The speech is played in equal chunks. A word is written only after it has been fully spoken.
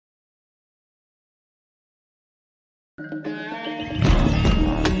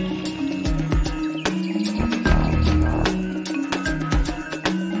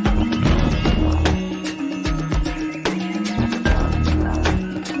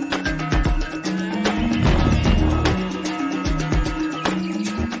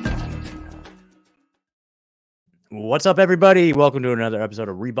What's up, everybody? Welcome to another episode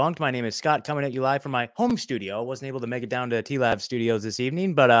of Rebunked. My name is Scott, coming at you live from my home studio. I wasn't able to make it down to T-Lab Studios this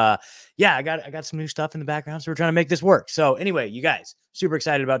evening, but yeah, I got some new stuff in the background, so we're trying to make this work. So anyway, you guys, super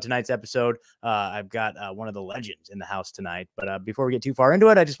excited about tonight's episode. I've got one of the legends in the house tonight, but before we get too far into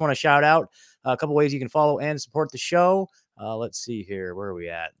it, I just want to shout out a couple ways you can follow and support the show. Let's see here. Where are we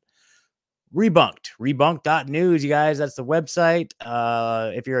at? Rebunked.news, you guys. That's the website.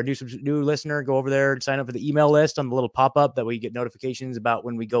 If you're a new listener, go over there and sign up for the email list on the little pop-up that we get notifications about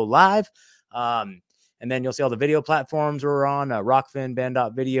when we go live. And then you'll see all the video platforms we're on, Rockfin,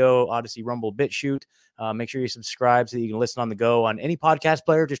 Band.video, Odyssey, Rumble, BitChute. Make sure you subscribe so that you can listen on the go on any podcast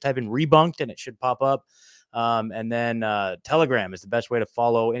player. Just type in Rebunked and it should pop up. And then Telegram is the best way to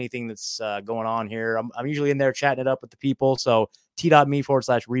follow anything that's going on here. I'm usually in there chatting it up with the people. So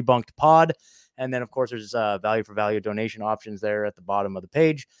t.me/rebunked pod. And then, of course, there's value for value donation options there at the bottom of the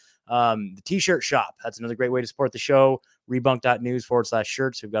page. The t-shirt shop, that's another great way to support the show.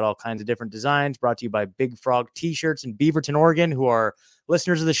 Rebunked.news/shirts. We've got all kinds of different designs brought to you by Big Frog T-shirts in Beaverton, Oregon, who are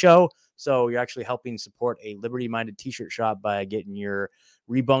listeners of the show. So you're actually helping support a liberty-minded t-shirt shop by getting your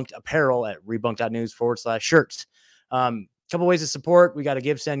Rebunked apparel at rebunked.news/shirts. Couple ways to support. We got a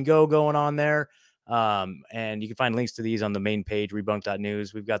Give, Send, Go going on there. And you can find links to these on the main page,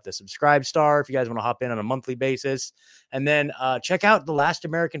 rebunked.news. We've got the subscribe star if you guys want to hop in on a monthly basis. And then check out the Last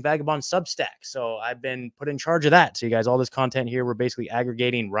American Vagabond Substack. So I've been put in charge of that. So you guys, all this content here, we're basically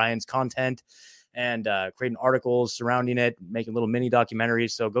aggregating Ryan's content and creating articles surrounding it, making little mini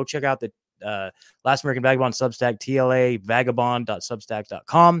documentaries. So go check out the Last American Vagabond Substack,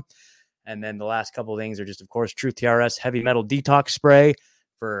 tlavagabond.substack.com. And then the last couple of things are just, of course, Truth TRS Heavy Metal Detox Spray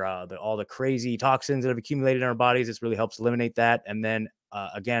for all the crazy toxins that have accumulated in our bodies. This really helps eliminate that. And then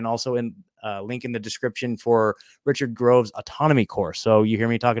again, also in link in the description for Richard Grove's autonomy course. So you hear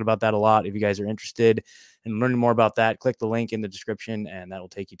me talking about that a lot. If you guys are interested in learning more about that, click the link in the description and that will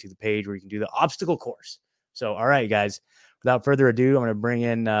take you to the page where you can do the obstacle course. So, all right, guys, without further ado, I'm going to bring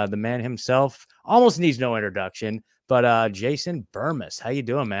in the man himself. Almost needs no introduction, but Jason Bermas. How you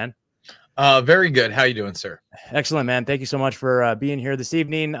doing, man? Very good. How you doing, sir? Excellent, man. Thank you so much for being here this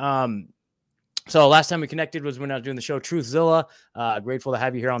evening. So last time we connected was when I was doing the show Truthzilla. Grateful to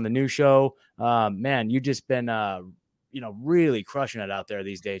have you here on the new show. Man, you've just been, really crushing it out there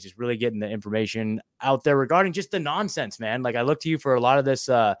these days. Just really getting the information out there regarding just the nonsense, man. Like I look to you for a lot of this.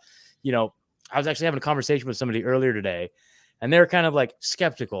 I was actually having a conversation with somebody earlier today, and they're kind of like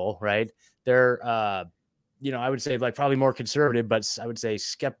skeptical, right? They're, I would say like probably more conservative, but I would say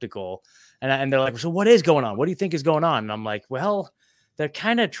skeptical. And they're like, so what is going on? What do you think is going on? And I'm like, well, they're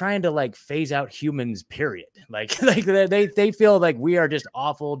kind of trying to like phase out humans, period. Like they feel like we are just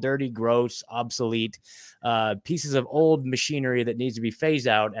awful, dirty, gross, obsolete pieces of old machinery that needs to be phased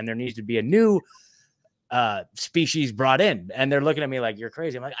out. And there needs to be a new species brought in. And they're looking at me like, you're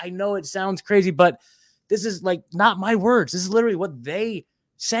crazy. I'm like, I know it sounds crazy, but this is like not my words. This is literally what they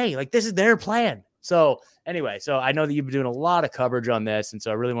say. Like this is their plan. So anyway, so I know that you've been doing a lot of coverage on this, and so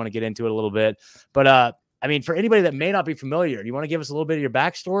I really want to get into it a little bit. But for anybody that may not be familiar, do you want to give us a little bit of your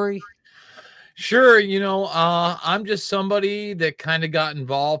backstory? Sure. I'm just somebody that kind of got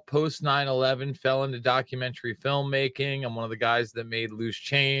involved post 9/11, fell into documentary filmmaking. I'm one of the guys that made Loose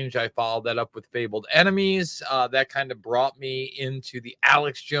Change. I followed that up with Fabled Enemies. That kind of brought me into the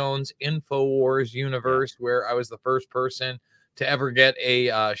Alex Jones InfoWars universe, where I was the first person to ever get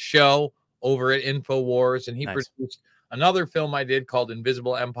a show over at InfoWars, and he produced another film I did called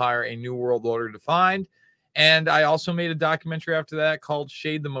Invisible Empire, A New World Order Defined. And I also made a documentary after that called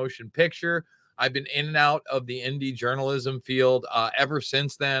Shade the Motion Picture. I've been in and out of the indie journalism field ever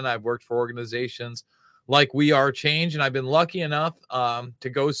since then. I've worked for organizations like We Are Change, and I've been lucky enough to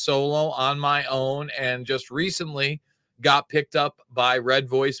go solo on my own, and just recently got picked up by Red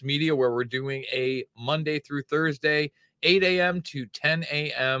Voice Media, where we're doing a Monday through Thursday, 8 a.m. to 10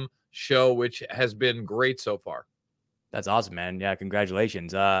 a.m. show, which has been great so far. That's awesome, man. Yeah,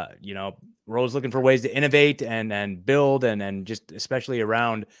 congratulations. We're always looking for ways to innovate and build and just especially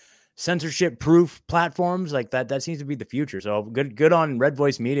around censorship proof platforms like that. That seems to be the future. So good on Red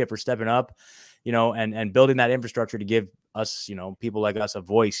Voice Media for stepping up, and building that infrastructure to give us, people like us a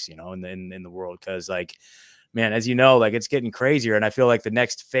voice, in the world. Cause like, man, as you know, like it's getting crazier. And I feel like the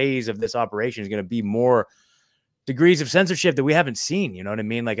next phase of this operation is going to be more degrees of censorship that we haven't seen, you know what I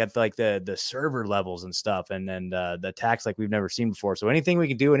mean? Like at the server levels and stuff, and the attacks like we've never seen before. So anything we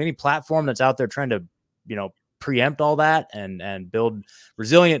can do in any platform that's out there trying to, preempt all that and build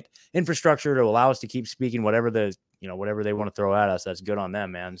resilient infrastructure to allow us to keep speaking whatever whatever they want to throw at us, that's good on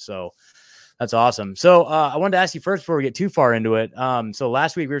them, man. So that's awesome. So I wanted to ask you first before we get too far into it. So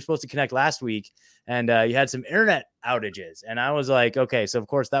last week we were supposed to connect last week, and you had some internet outages, and I was like, okay, so of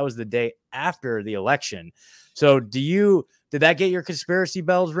course that was the day after the election. So did that get your conspiracy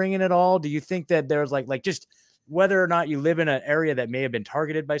bells ringing at all? Do you think that there's like just whether or not you live in an area that may have been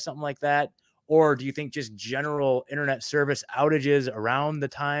targeted by something like that, or do you think just general internet service outages around the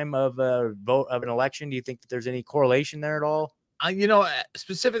time of a vote of an election? Do you think that there's any correlation there at all?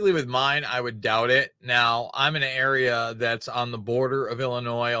 Specifically with mine, I would doubt it. Now, I'm in an area that's on the border of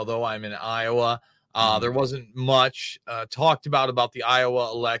Illinois, although I'm in Iowa. There wasn't much talked about the Iowa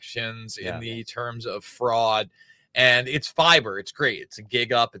elections in the terms of fraud. And it's fiber. It's great. It's a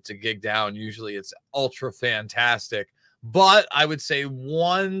gig up. It's a gig down. Usually it's ultra fantastic. But I would say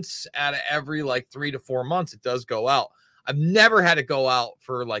once out of every 3 to 4 months, it does go out. I've never had it go out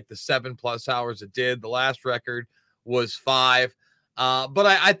for the 7+ hours it did. The last record was 5. But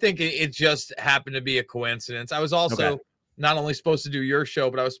I think it just happened to be a coincidence. I was also not only supposed to do your show,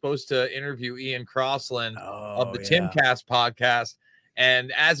 but I was supposed to interview Ian Crossland of the Timcast podcast.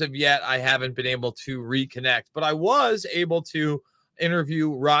 And as of yet, I haven't been able to reconnect, but I was able to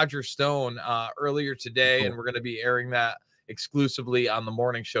interview Roger Stone earlier today. And we're going to be airing that exclusively on the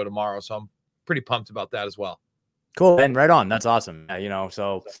morning show tomorrow. So I'm pretty pumped about that as well. Cool. And right on. That's awesome.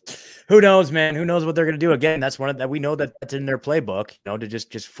 So who knows, man, who knows what they're going to do. Again, that's one of that. We know that that's in their playbook, to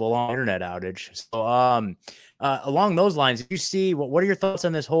just full on internet outage. So, along those lines, you see what are your thoughts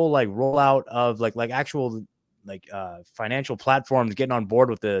on this whole rollout of actual financial platforms getting on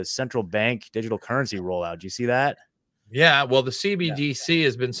board with the central bank digital currency rollout? Do you see that? Yeah, well, the CBDC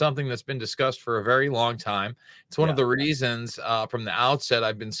has been something that's been discussed for a very long time. It's one of the reasons from the outset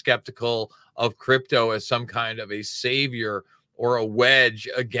I've been skeptical of crypto as some kind of a savior or a wedge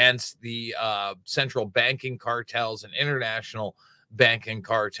against the central banking cartels and international banking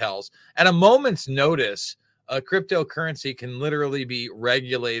cartels. At a moment's notice, a cryptocurrency can literally be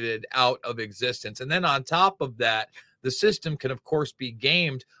regulated out of existence. And then on top of that, the system can, of course, be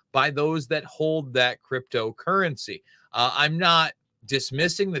gamed by those that hold that cryptocurrency. I'm not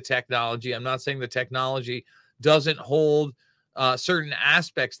dismissing the technology. I'm not saying the technology doesn't hold certain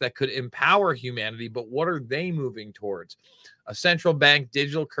aspects that could empower humanity, but what are they moving towards? A central bank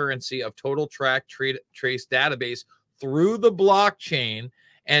digital currency of total trace database through the blockchain,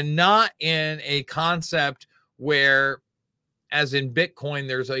 and not in a concept where, as in Bitcoin,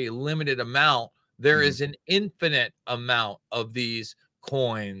 there's a limited amount. There is an infinite amount of these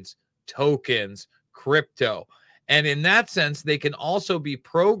coins, tokens, crypto. And in that sense, they can also be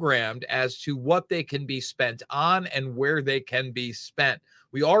programmed as to what they can be spent on and where they can be spent.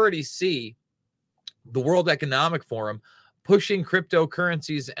 We already see the World Economic Forum pushing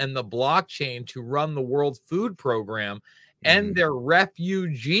cryptocurrencies and the blockchain to run the World Food Program and their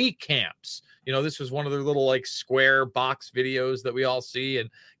refugee camps. This was one of their little square box videos that we all see and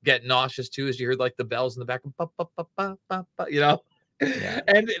get nauseous too, as you heard the bells in the back,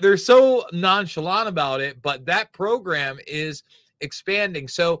 and they're so nonchalant about it, but that program is expanding.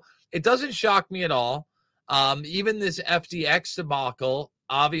 So it doesn't shock me at all. Even this FTX debacle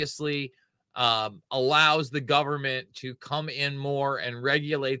obviously allows the government to come in more and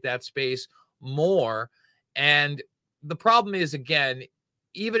regulate that space more. And the problem is, again,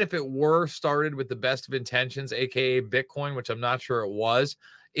 even if it were started with the best of intentions, aka Bitcoin, which I'm not sure it was,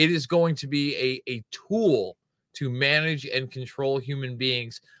 it is going to be a tool to manage and control human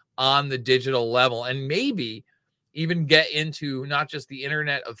beings on the digital level, and maybe even get into not just the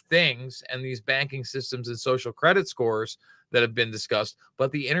Internet of Things and these banking systems and social credit scores that have been discussed,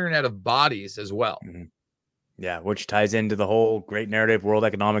 but the Internet of Bodies as well. Yeah, which ties into the whole great narrative, World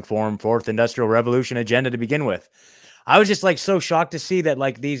Economic Forum, Fourth Industrial Revolution agenda to begin with. I was just so shocked to see that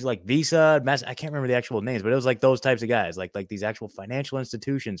these Visa, I can't remember the actual names, but it was those types of guys, like these actual financial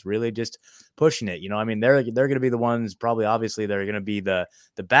institutions really just pushing it. I mean, they're going to be the ones, probably obviously they're going to be the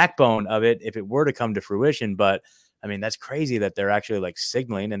backbone of it if it were to come to fruition. But I mean, that's crazy that they're actually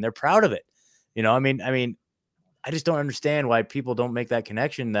signaling and they're proud of it. I mean, I just don't understand why people don't make that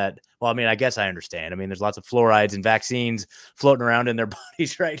connection I guess I understand. I mean, there's lots of fluorides and vaccines floating around in their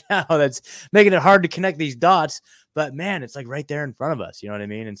bodies right now that's making it hard to connect these dots. But man, it's right there in front of us. You know what I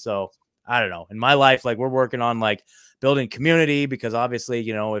mean? And so I don't know. In my life, we're working on building community, because obviously,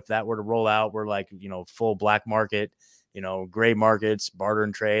 if that were to roll out, we're full black market gray markets, barter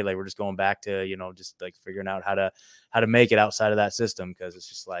and trade. Like we're just going back to, just like figuring out how to make it outside of that system. Cause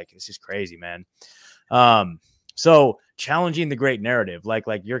it's just crazy, man. So challenging the great narrative, like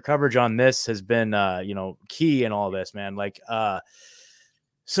your coverage on this has been, key in all this, man.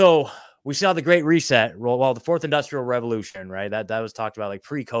 So we saw the Great Reset the fourth industrial revolution, right? That was talked about like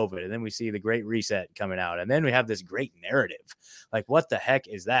pre-COVID. And then we see the Great Reset coming out. And then we have this great narrative. Like, what the heck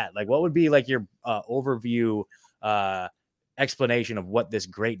is that? Like, what would be like your overview explanation of what this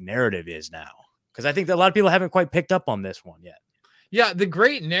great narrative is now? Because I think that a lot of people haven't quite picked up on this one yet. Yeah, the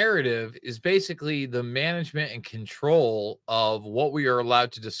great narrative is basically the management and control of what we are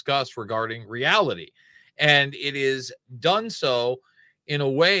allowed to discuss regarding reality. And it is done so in a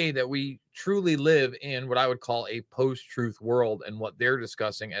way that we truly live in what I would call a post-truth world, and what they're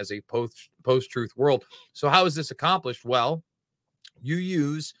discussing as a post-truth world. So how is this accomplished? Well, you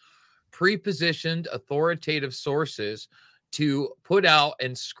use pre-positioned authoritative sources to put out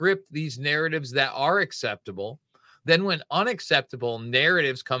and script these narratives that are acceptable. Then when unacceptable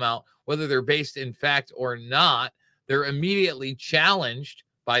narratives come out, whether they're based in fact or not, they're immediately challenged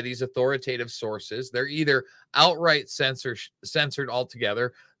by these authoritative sources. They're either outright censored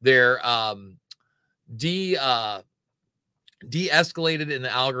altogether. They're de-escalated in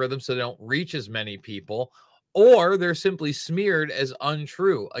the algorithm so they don't reach as many people, or they're simply smeared as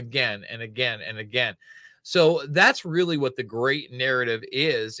untrue again and again and again. So that's really what the great narrative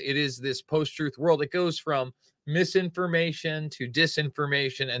is. It is this post-truth world. It goes from misinformation to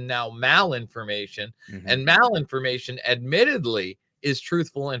disinformation and now malinformation. Mm-hmm. And malinformation, admittedly, is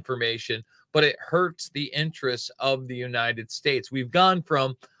truthful information, but it hurts the interests of the United States. We've gone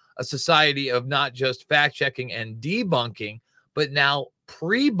from a society of not just fact-checking and debunking, but now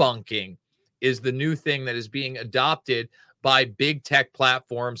pre-bunking is the new thing that is being adopted by big tech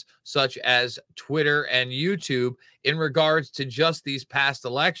platforms such as Twitter and YouTube in regards to just these past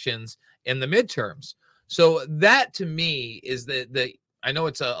elections in the midterms. So that to me is the I know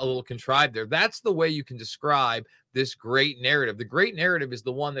it's a little contrived there. That's the way you can describe this great narrative. The great narrative is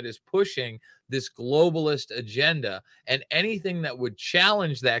the one that is pushing this globalist agenda, and anything that would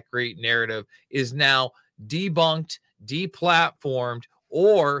challenge that great narrative is now debunked, deplatformed,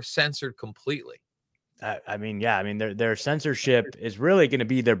 or censored completely. I mean, their censorship is really going to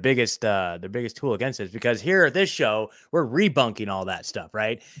be their biggest tool against this, because here at this show, we're rebunking all that stuff,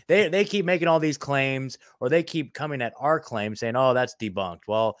 right? They keep making all these claims, or they keep coming at our claims saying, oh, that's debunked.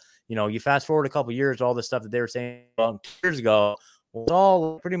 Well, you fast forward a couple years, all the stuff that they were saying 2 years ago, well, it's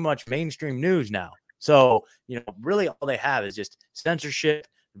all pretty much mainstream news now. So, really all they have is just censorship,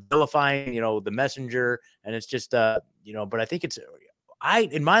 vilifying, the messenger. And it's just, but I think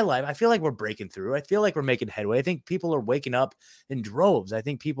in my life, I feel like we're breaking through. I feel like we're making headway. I think people are waking up in droves. I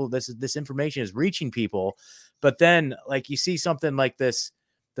think this information is reaching people. But then, like, you see something like this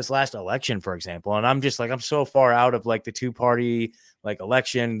last election, for example, and I'm just like, I'm so far out of like the 2-party like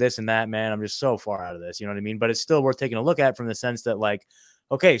election, this and that, man. I'm just so far out of this. You know what I mean? But it's still worth taking a look at, from the sense that, like,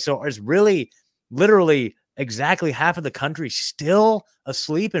 okay, so is really literally exactly half of the country still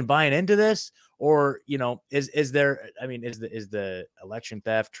asleep and buying into this? Or, is the election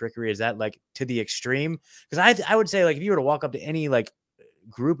theft, trickery, is that like to the extreme? Because I would say, like, if you were to walk up to any like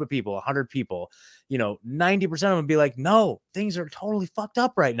group of people, 100 people, 90% of them would be like, no, things are totally fucked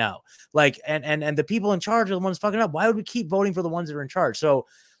up right now. Like, and the people in charge are the ones fucking up. Why would we keep voting for the ones that are in charge? So,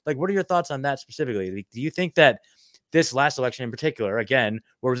 like, what are your thoughts on that specifically? Like, do you think that this last election in particular, again,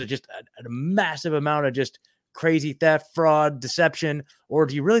 or was it just a massive amount of just crazy theft, fraud, deception, or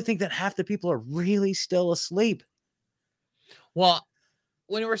do you really think that half the people are really still asleep? Well,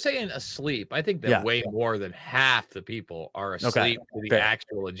 when we're saying asleep, I think that way more than half the people are asleep to the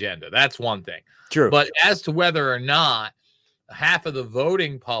actual agenda. That's one thing. True. But as to whether or not half of the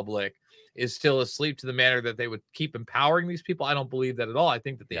voting public is still asleep to the manner that they would keep empowering these people, I don't believe that at all. I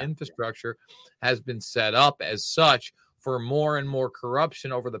think that the infrastructure has been set up as such for more and more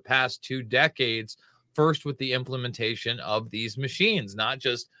corruption over the past 2 decades. First, with the implementation of these machines, not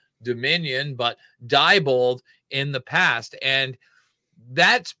just Dominion, but Diebold in the past. And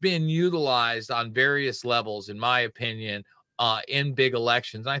that's been utilized on various levels, in my opinion, in big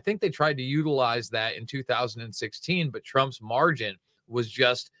elections. And I think they tried to utilize that in 2016, but Trump's margin was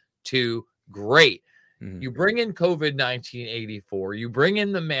just too great. Mm-hmm. You bring in COVID-19 84, you bring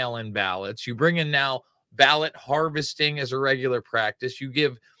in the mail-in ballots, you bring in now ballot harvesting as a regular practice. You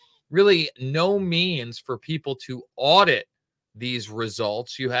give really no means for people to audit these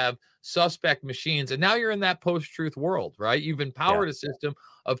results. You have suspect machines, and now you're in that post-truth world, right? You've empowered a system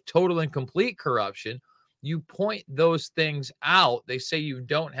of total and complete corruption. You point those things out. They say you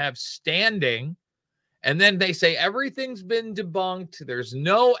don't have standing, And then they say everything's been debunked. There's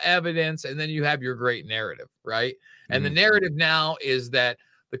no evidence. And then you have your great narrative, right? And the narrative now is that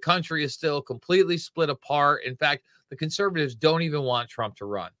the country is still completely split apart. In fact, the conservatives don't even want Trump to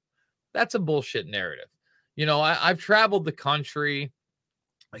run. That's a bullshit narrative. You know, I've traveled the country.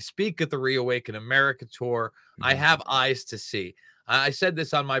 I speak at the Reawaken America tour. I have eyes to see. I said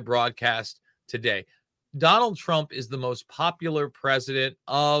this on my broadcast today. Donald Trump is the most popular president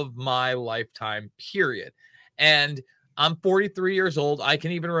of my lifetime, period. And I'm 43 years old. I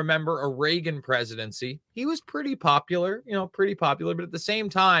can even remember a Reagan presidency. He was pretty popular, but at the same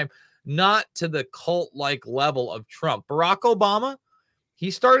time, not to the cult-like level of Trump. Barack Obama, he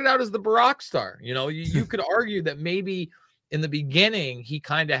started out as the Barack star. You could argue that maybe in the beginning, he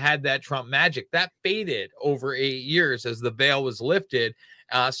kind of had that Trump magic. That faded over 8 years as the veil was lifted,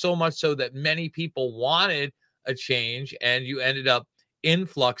 so much so that many people wanted a change, and you ended up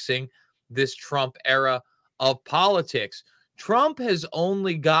influxing this Trump era of politics. Trump has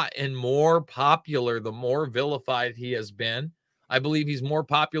only gotten more popular the more vilified he has been. I believe he's more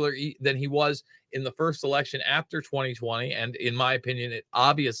popular than he was in the first election after 2020, and in my opinion, it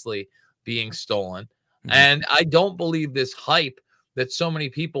obviously being stolen. And I don't believe this hype that so many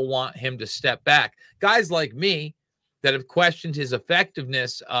people want him to step back. Guys like me that have questioned his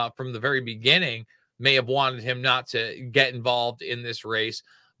effectiveness from the very beginning may have wanted him not to get involved in this race.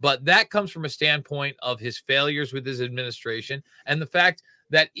 But that comes from a standpoint of his failures with his administration and the fact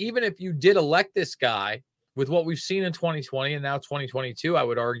that even if you did elect this guy, with what we've seen in 2020 and now 2022, I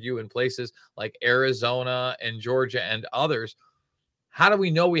would argue in places like Arizona and Georgia and others, how do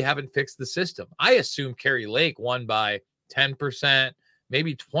we know we haven't fixed the system? I assume Kerry Lake won by 10%,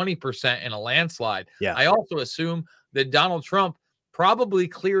 maybe 20% in a landslide. Yeah. I also assume that Donald Trump probably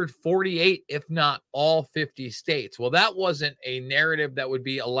cleared 48, if not all 50 states. Well, that wasn't a narrative that would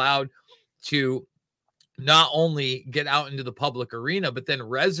be allowed to not only get out into the public arena, but then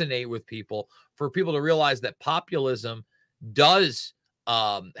resonate with people, for people to realize that populism does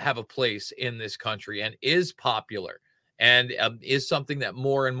have a place in this country and is popular and is something that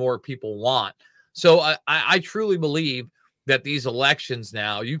more and more people want. So I truly believe that these elections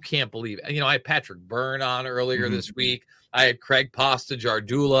now, you can't believe it. I had Patrick Byrne on earlier this week. I had Craig Pasta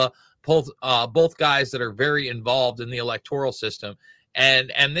Jardula, both guys that are very involved in the electoral system.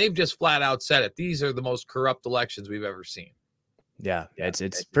 And they've just flat out said it. These are the most corrupt elections we've ever seen. Yeah,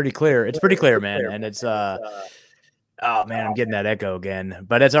 it's pretty clear. It's pretty clear, man. And it's oh man, I'm getting that echo again.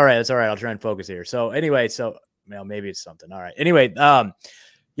 But it's all right. It's all right. I'll try and focus here. So anyway, maybe it's something. All right. Anyway,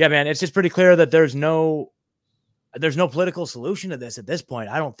 yeah, man, it's just pretty clear that there's no political solution to this at this point.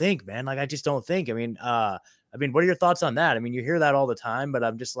 I don't think, man. Like, I just don't think. I mean, what are your thoughts on that? I mean, you hear that all the time, but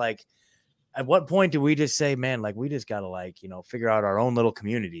I'm just like, at what point do we just say, man, like, we just got to figure out our own little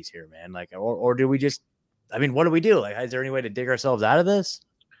communities here, man? Like, or do we just, what do we do? Like, is there any way to dig ourselves out of this?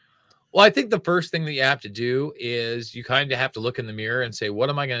 Well, I think the first thing that you have to do is you kind of have to look in the mirror and say, what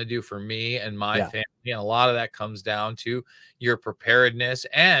am I going to do for me and my family? And a lot of that comes down to your preparedness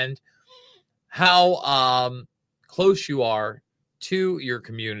and how close you are to your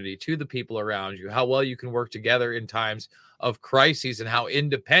community, to the people around you, how well you can work together in times of crises, and how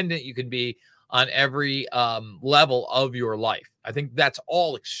independent you can be on every level of your life. I think that's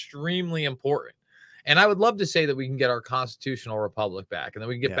all extremely important. And I would love to say that we can get our constitutional republic back, and then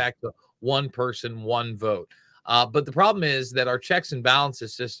we can get back to one person, one vote. But the problem is that our checks and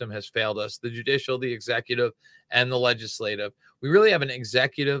balances system has failed us, the judicial, the executive, and the legislative. We really have an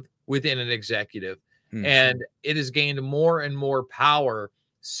executive within an executive. And it has gained more and more power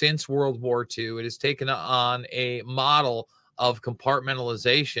since World War II. It has taken on a model of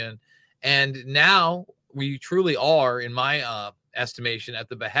compartmentalization. And now we truly are, in my estimation, at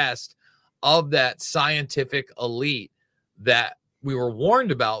the behest of that scientific elite that we were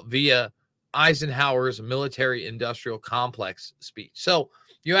warned about via Eisenhower's military-industrial complex speech. So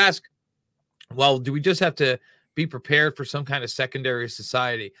you ask, well, do we just have to be prepared for some kind of secondary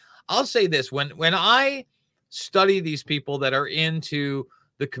society? I'll say this, when I study these people that are into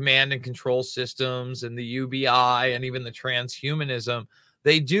the command and control systems and the UBI and even the transhumanism,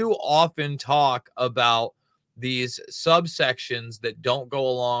 they do often talk about these subsections that don't go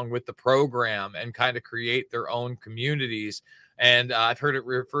along with the program and kind of create their own communities. And I've heard it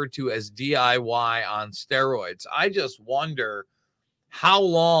referred to as DIY on steroids. I just wonder how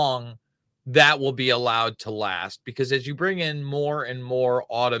long that will be allowed to last, because as you bring in more and more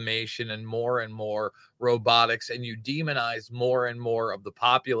automation and more robotics, and you demonize more and more of the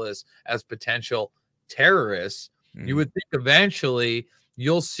populace as potential terrorists, you would think eventually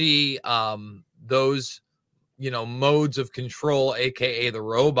you'll see those modes of control, aka the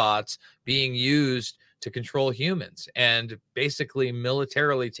robots, being used to control humans and basically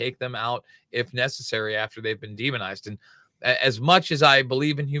militarily take them out if necessary after they've been demonized. And as much as I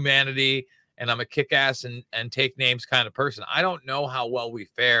believe in humanity and I'm a kick-ass and take names kind of person, I don't know how well we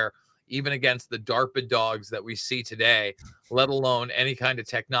fare even against the DARPA dogs that we see today, let alone any kind of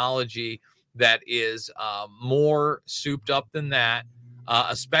technology that is more souped up than that,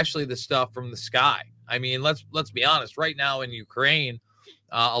 especially the stuff from the sky. I mean, let's be honest. Right now in Ukraine,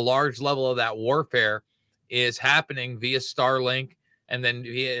 a large level of that warfare is happening via Starlink and then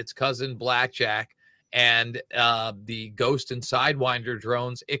via its cousin Blackjack and the Ghost and Sidewinder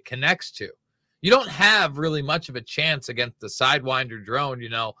drones it connects to. You don't have really much of a chance against the Sidewinder drone,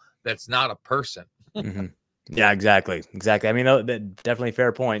 that's not a person. Mm-hmm. Yeah, exactly. I mean, definitely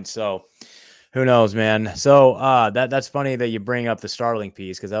fair point. So who knows, man? So that's funny that you bring up the Starlink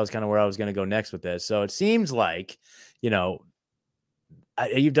piece, because that was kind of where I was going to go next with this. So it seems like,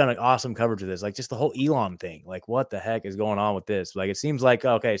 you've done an awesome coverage of this, like just the whole Elon thing. Like, what the heck is going on with this? Like, it seems like,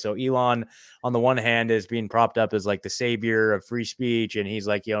 okay, so Elon on the one hand is being propped up as like the savior of free speech, and he's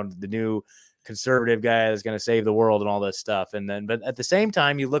like, the new conservative guy that's going to save the world and all this stuff. But at the same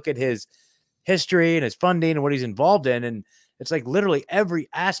time, you look at his history and his funding and what he's involved in, and it's like literally every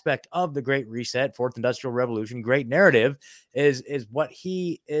aspect of the Great Reset, Fourth Industrial Revolution, great narrative is what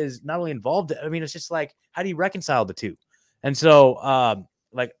he is not only involved in. I mean, it's just like, how do you reconcile the two? And so,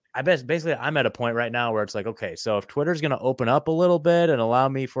 like, basically I'm at a point right now where it's like, okay, so if Twitter's going to open up a little bit and allow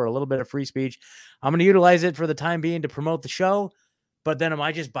me for a little bit of free speech, I'm going to utilize it for the time being to promote the show. But then am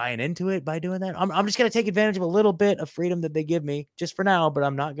I just buying into it by doing that? I'm just going to take advantage of a little bit of freedom that they give me just for now, but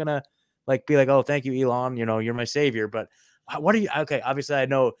I'm not going to be like, oh, thank you, Elon. You're my savior. But what are you? Okay, obviously I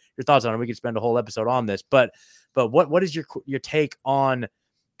know your thoughts on it. We could spend a whole episode on this, but what is your take on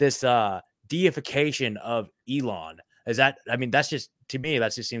this deification of Elon? Is that, I mean, that's just, to me,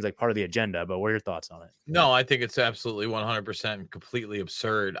 that just seems like part of the agenda, but what are your thoughts on it? No, I think it's absolutely 100% completely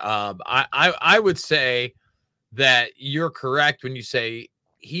absurd. I would say that you're correct when you say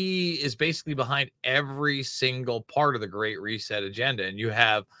he is basically behind every single part of the Great Reset agenda. And you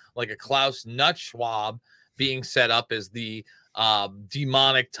have like a Klaus Nutzschwab being set up as the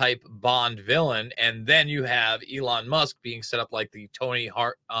demonic type Bond villain. And then you have Elon Musk being set up like the Tony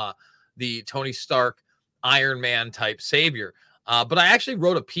Stark Iron Man type savior. But I actually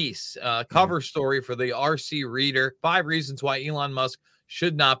wrote a piece, cover story for the RC Reader, 5 reasons why Elon Musk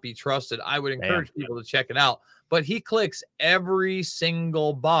should not be trusted. I would encourage people to check it out. But he clicks every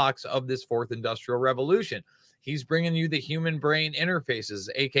single box of this Fourth Industrial Revolution. He's bringing you the human brain interfaces,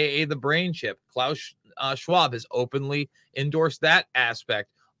 aka the brain chip. Klaus Schwab has openly endorsed that aspect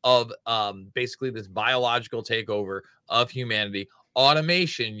of basically this biological takeover of humanity.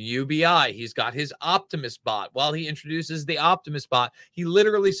 Automation, UBI. He's got his Optimus bot. While he introduces the Optimus bot, he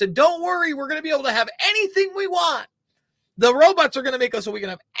literally said, don't worry, we're going to be able to have anything we want. The robots are going to make us so we can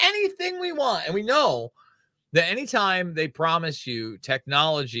have anything we want. And we know that anytime they promise you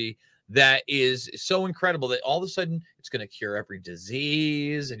technology that is so incredible that all of a sudden it's going to cure every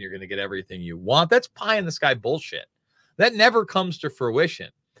disease and you're going to get everything you want, that's pie in the sky bullshit. That never comes to fruition.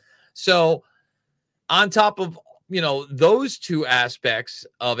 So on top of those two aspects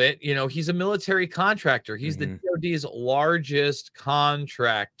of it, he's a military contractor. He's the DoD's largest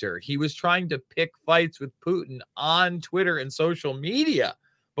contractor. He was trying to pick fights with Putin on Twitter and social media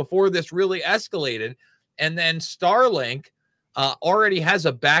before this really escalated. And then Starlink already has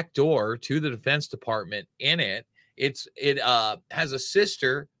a back door to the Defense Department in it. It has a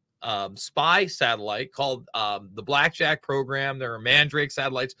sister spy satellite called the Blackjack program. There are Mandrake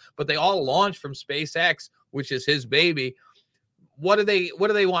satellites, but they all launch from SpaceX, which is his baby. What do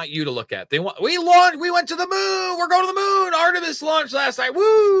they want you to look at? We went to the moon. We're going to the moon. Artemis launched last night.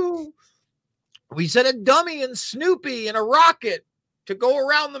 Woo! We sent a dummy and Snoopy in a rocket to go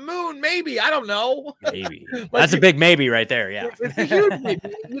around the moon. Maybe, I don't know. Maybe that's a big maybe right there. Yeah, it's a huge maybe.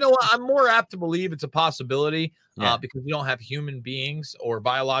 I'm more apt to believe it's a possibility because we don't have human beings or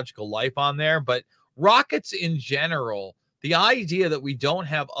biological life on there. But rockets in general, the idea that we don't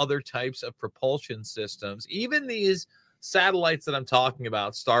have other types of propulsion systems, even these satellites that I'm talking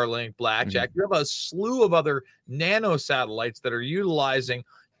about, Starlink, Blackjack, you have a slew of other nano satellites that are utilizing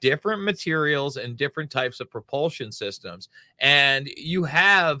different materials and different types of propulsion systems. And you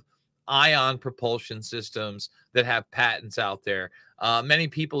have ion propulsion systems that have patents out there. Many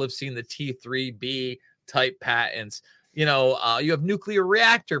people have seen the T3B type patents. You have nuclear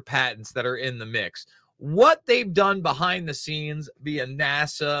reactor patents that are in the mix. What they've done behind the scenes via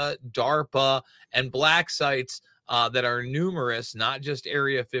NASA, DARPA, and black sites that are numerous, not just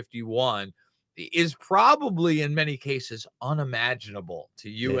Area 51, is probably in many cases unimaginable to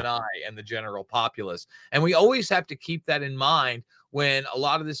you and I and the general populace. And we always have to keep that in mind when a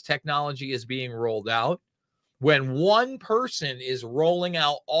lot of this technology is being rolled out. When one person is rolling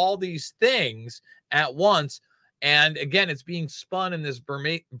out all these things at once, and again, it's being spun in this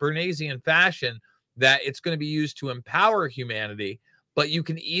Bernaysian fashion that it's going to be used to empower humanity. But you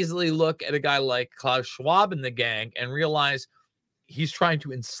can easily look at a guy like Klaus Schwab and the gang and realize he's trying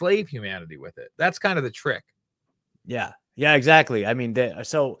to enslave humanity with it. That's kind of the trick. Yeah. Yeah, exactly. I mean,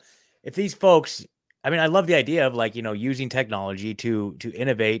 so if these folks, I mean, I love the idea of like, using technology to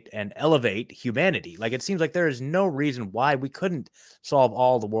innovate and elevate humanity. Like, it seems like there is no reason why we couldn't solve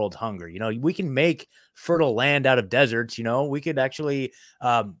all the world's hunger. We can make fertile land out of deserts. We could actually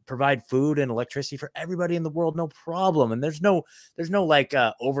provide food and electricity for everybody in the world, no problem. And there's no like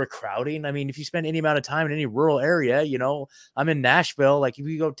overcrowding. I mean, if you spend any amount of time in any rural area, I'm in Nashville. Like, if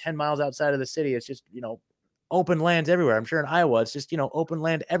you go 10 miles outside of the city, it's just, open lands everywhere. I'm sure in Iowa, it's just, open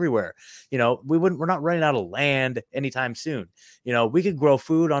land everywhere. We're not running out of land anytime soon. We could grow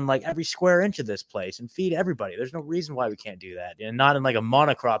food on like every square inch of this place and feed everybody. There's no reason why we can't do that. And not in like a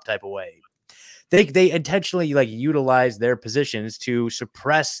monocrop type of way. They intentionally like utilize their positions to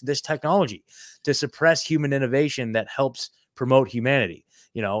suppress this technology, to suppress human innovation that helps promote humanity.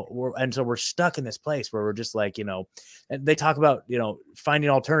 And so we're stuck in this place where we're just like, and they talk about, finding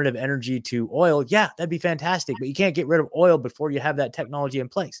alternative energy to oil. Yeah, that'd be fantastic. But you can't get rid of oil before you have that technology in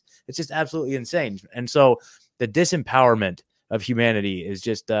place. It's just absolutely insane. And so the disempowerment of humanity is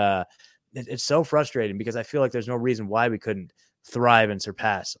just, it's so frustrating because I feel like there's no reason why we couldn't thrive and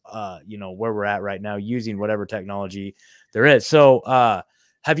surpass, where we're at right now using whatever technology there is. So,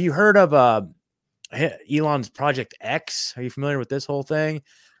 have you heard of, Elon's Project X? Are you familiar with this whole thing?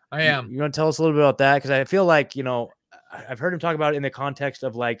 I am. You want to tell us a little bit about that? Because I feel like, I've heard him talk about it in the context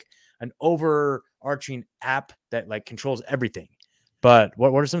of like an overarching app that like controls everything. But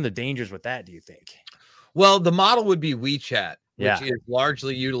what are some of the dangers with that, do you think? Well, the model would be WeChat, which Yeah. is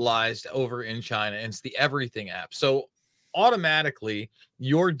largely utilized over in China. And it's the everything app. So automatically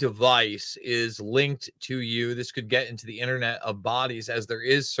your device is linked to you. This could get into the Internet of Bodies, as there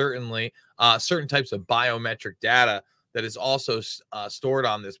is certainly certain types of biometric data that is also stored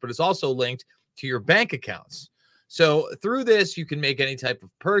on this, but it's also linked to your bank accounts. So through this, you can make any type of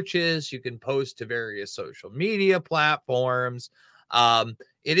purchase. You can post to various social media platforms.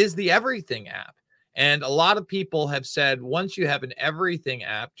 It is the everything app. And a lot of people have said, once you have an everything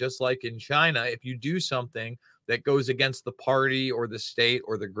app, just like in China, if you do something that goes against the party or the state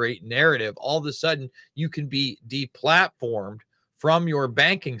or the great narrative, all of a sudden you can be deplatformed from your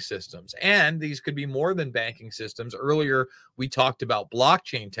banking systems. And these could be more than banking systems. Earlier, we talked about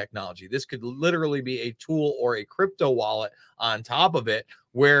blockchain technology. This could literally be a tool or a crypto wallet on top of it,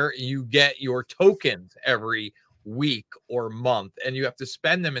 where you get your tokens every week or month, and you have to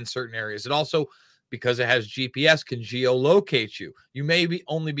spend them in certain areas. It also, because it has GPS, can geolocate you. You may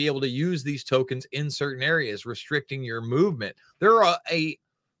only be able to use these tokens in certain areas, restricting your movement. There are a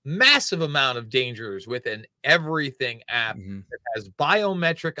massive amount of dangers with an everything app that has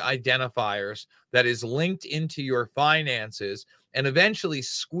biometric identifiers that is linked into your finances and eventually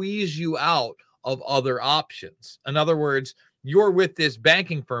squeeze you out of other options. In other words, you're with this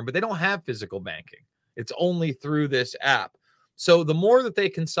banking firm, but they don't have physical banking. It's only through this app. So the more that they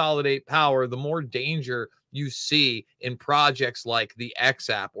consolidate power, the more danger you see in projects like the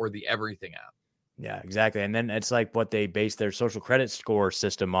X app or the everything app. Yeah, exactly. And then it's like what they base their social credit score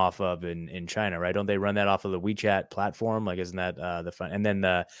system off of in China, right? Don't they run that off of the WeChat platform? Like, isn't that the fun? And then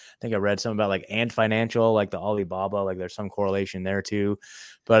I think I read something about like Ant Financial, like the Alibaba, like there's some correlation there too.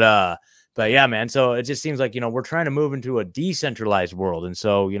 But yeah, man. So it just seems like, we're trying to move into a decentralized world. And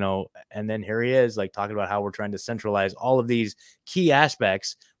so, and then here he is like talking about how we're trying to centralize all of these key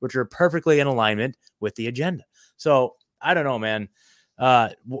aspects, which are perfectly in alignment with the agenda. So I don't know, man.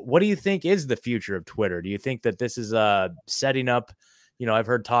 What do you think is the future of Twitter? Do you think that this is setting up, I've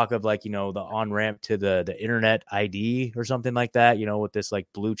heard talk of like, the on-ramp to the internet ID or something like that, with this like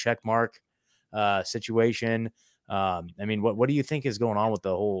blue check mark situation. I mean, what do you think is going on with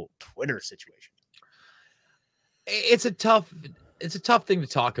the whole Twitter situation? It's a tough thing to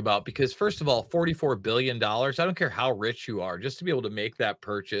talk about because, first of all, $44 billion, I don't care how rich you are, just to be able to make that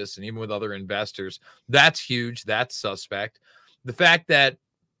purchase, and even with other investors, that's huge. That's suspect. The fact that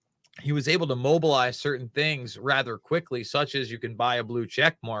he was able to mobilize certain things rather quickly, such as you can buy a blue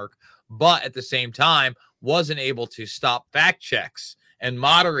check mark, but at the same time wasn't able to stop fact checks and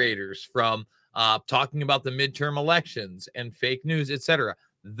moderators from talking about the midterm elections and fake news, etc.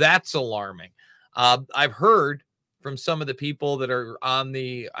 That's alarming. I've heard from some of the people that are on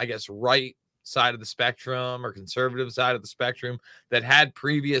the, I guess, right side of the spectrum or conservative side of the spectrum that had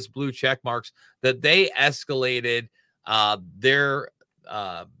previous blue check marks, that they escalated their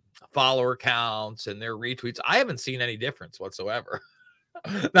follower counts and their retweets. I haven't seen any difference whatsoever.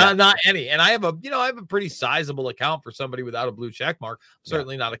 Not any. And I have a pretty sizable account for somebody without a blue check mark. I'm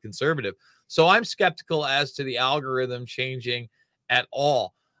certainly not a conservative. So I'm skeptical as to the algorithm changing at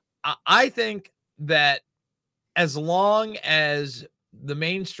all. I think that as long as the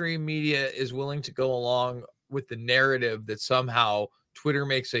mainstream media is willing to go along with the narrative that somehow Twitter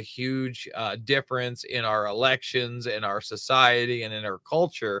makes a huge difference in our elections, in our society, and in our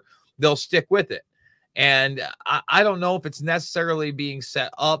culture, they'll stick with it. And I don't know if it's necessarily being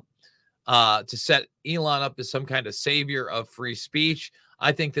set up to set Elon up as some kind of savior of free speech.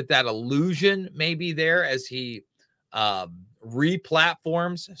 I think that illusion may be there as he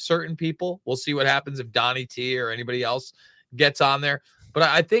re-platforms certain people. We'll see what happens if Donnie T or anybody else gets on there. But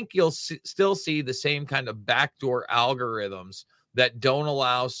I think you'll still see the same kind of backdoor algorithms that don't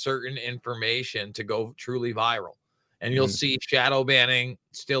allow certain information to go truly viral. And you'll see shadow banning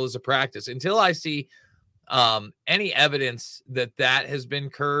still as a practice. Until I see any evidence that has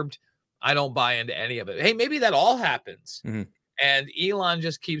been curbed, I don't buy into any of it. Hey, maybe that all happens. And Elon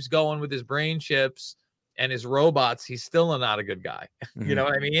just keeps going with his brain chips and his robots. He's still not a good guy. You know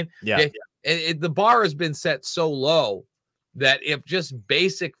what I mean? Yeah. The bar has been set so low that if just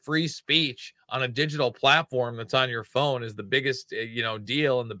basic free speech on a digital platform that's on your phone is the biggest,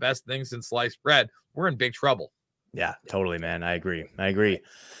 deal and the best thing since sliced bread, we're in big trouble. Yeah, totally, man. I agree.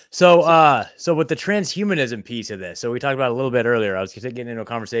 So with the transhumanism piece of this, so we talked about it a little bit earlier. I was getting into a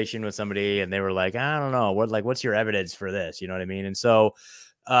conversation with somebody and they were like, I don't know, what's your evidence for this? You know what I mean? And so,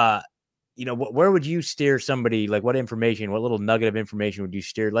 where would you steer somebody? Like what little nugget of information would you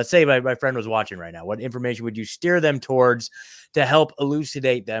steer? Let's say my friend was watching right now. What information would you steer them towards to help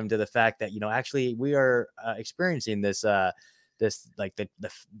elucidate them to the fact that, actually we are experiencing this,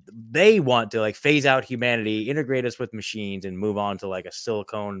 they want to like phase out humanity, integrate us with machines, and move on to like a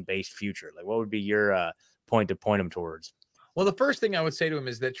silicone-based future. Like, what would be your point to point them towards? Well, the first thing I would say to him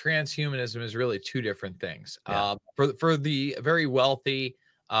is that transhumanism is really two different things. Yeah. For the very wealthy,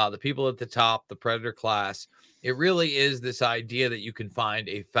 the people at the top, the predator class, it really is this idea that you can find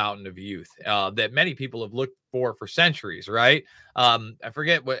a fountain of youth that many people have looked for centuries, right? I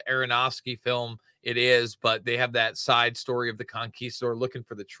forget what Aronofsky film it is, but they have that side story of the conquistador looking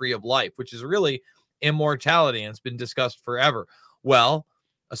for the tree of life, which is really immortality, and it's been discussed forever. Well,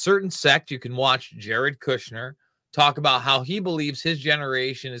 a certain sect, you can watch Jared Kushner talk about how he believes his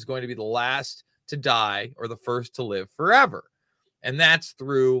generation is going to be the last to die or the first to live forever. And that's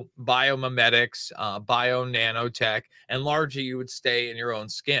through biomimetics, bio-nanotech, and largely you would stay in your own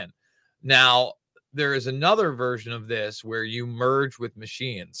skin. Now, there is another version of this where you merge with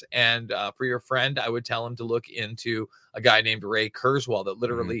machines. And for your friend, I would tell him to look into a guy named Ray Kurzweil that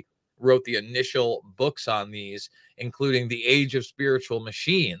literally wrote the initial books on these, including The Age of Spiritual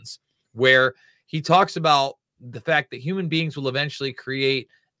Machines, where he talks about the fact that human beings will eventually create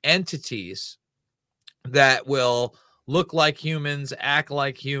entities that will look like humans, act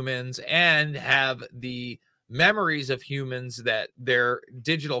like humans, and have the memories of humans that their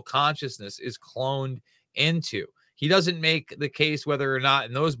digital consciousness is cloned into. He doesn't make the case whether or not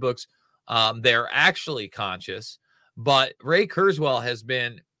in those books they're actually conscious, but Ray Kurzweil has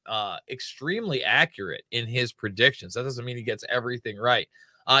been extremely accurate in his predictions. That doesn't mean he gets everything right.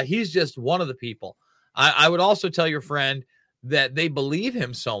 He's just one of the people. I would also tell your friend that they believe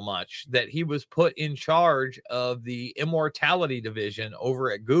him so much that he was put in charge of the immortality division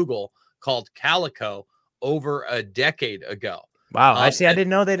over at Google called Calico over a decade ago. Wow. I didn't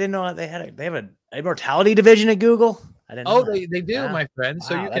know they have an immortality division at Google. I didn't know that. They do, my friend. Wow,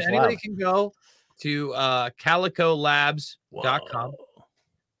 so anybody can go to calicolabs.com.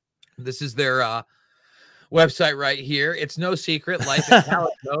 This is their website right here. It's no secret. Life at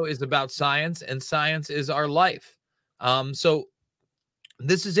Calico is about science, and science is our life. So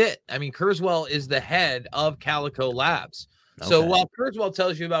this is it. I mean, Kurzweil is the head of Calico Labs. Okay. So while Kurzweil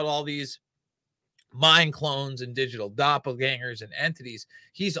tells you about all these mind clones and digital doppelgangers and entities,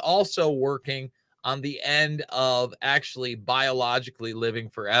 he's also working on the end of actually biologically living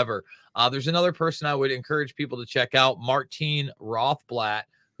forever. There's another person I would encourage people to check out, Martine Rothblatt,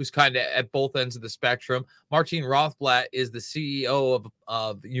 who's kind of at both ends of the spectrum. Martine Rothblatt is the CEO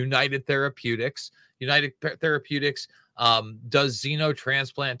of United Therapeutics. United Therapeutics does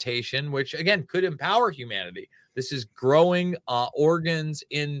xenotransplantation, which again could empower humanity. This is growing organs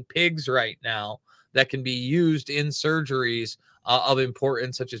in pigs right now that can be used in surgeries of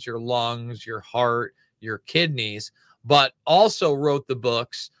importance, such as your lungs, your heart, your kidneys, but also wrote the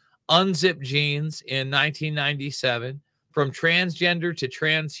books Unzipped Genes in 1997, From Transgender to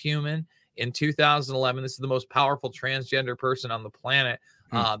Transhuman in 2011. This is the most powerful transgender person on the planet.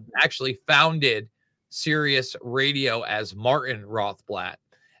 Actually founded Sirius Radio as Martin Rothblatt.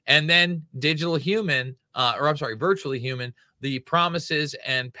 And then Virtually Human, The Promises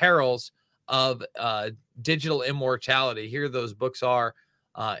and Perils of Digital Immortality. Here those books are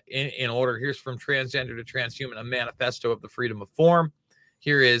in order. Here's From Transgender to Transhuman, A Manifesto of the Freedom of Form.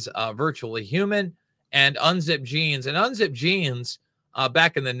 Here is Virtually Human and Unzipped Genes. And Unzipped Genes,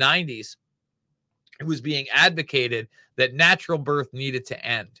 back in the 90s, it was being advocated that natural birth needed to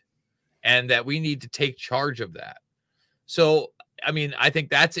end and that we need to take charge of that. So, I mean, I think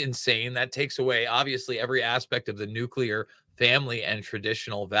that's insane. That takes away, obviously, every aspect of the nuclear family and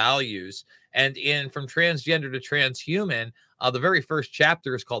traditional values. And in From Transgender to Transhuman, the very first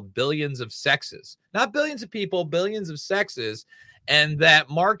chapter is called Billions of Sexes. Not billions of people, billions of sexes. And that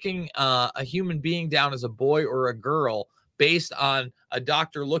marking a human being down as a boy or a girl based on a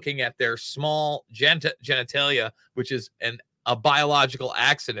doctor looking at their small genitalia, which is a biological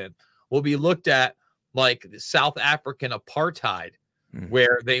accident, will be looked at like the South African apartheid,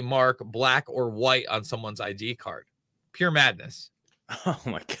 where they mark black or white on someone's ID card. Pure madness. Oh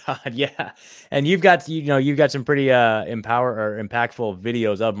my God. Yeah. And you've got some pretty impactful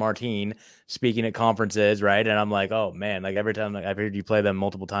videos of Martine speaking at conferences. Right. And I'm like, oh man, like every time I've heard you play them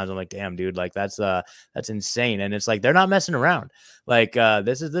multiple times, I'm like, damn, dude, like that's insane. And it's like, they're not messing around. Like,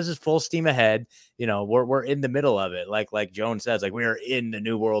 this is full steam ahead. You know, we're in the middle of it. Like Joan says, like we are in the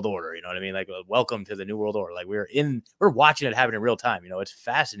new world order. You know what I mean? Like, welcome to the new world order. Like we're watching it happen in real time. You know, it's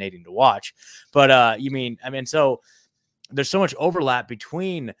fascinating to watch, but so there's so much overlap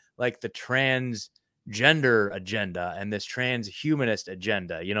between like the transgender agenda and this transhumanist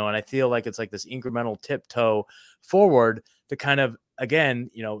agenda, you know, and I feel like it's like this incremental tiptoe forward to kind of, again,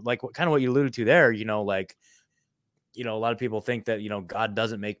 you know, like what you alluded to there, you know, like, you know, a lot of people think that, you know, God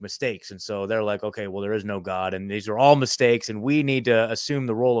doesn't make mistakes. And so they're like, okay, well, there is no God and these are all mistakes. And we need to assume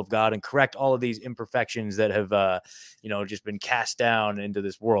the role of God and correct all of these imperfections that have, just been cast down into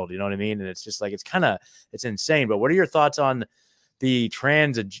this world. You know what I mean? And it's just like, it's insane. But what are your thoughts on the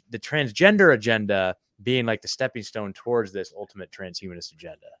transgender agenda being like the stepping stone towards this ultimate transhumanist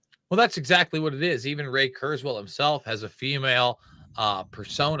agenda? Well, that's exactly what it is. Even Ray Kurzweil himself has a female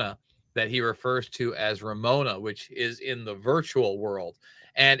persona that he refers to as Ramona, which is in the virtual world.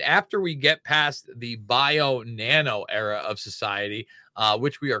 And after we get past the bio-nano era of society,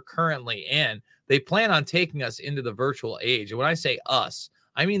 which we are currently in, they plan on taking us into the virtual age. And when I say us,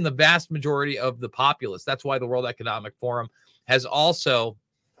 I mean the vast majority of the populace. That's why the World Economic Forum has also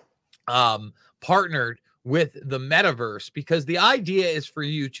partnered with the metaverse, because the idea is for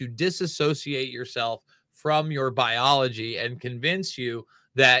you to disassociate yourself from your biology and convince you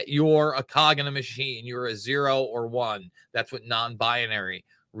that you're a cog in a machine, you're a 0 or 1. That's what non-binary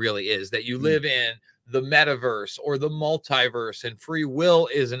really is, that you live in the metaverse or the multiverse and free will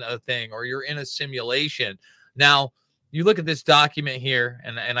isn't a thing, or you're in a simulation. Now, you look at this document here,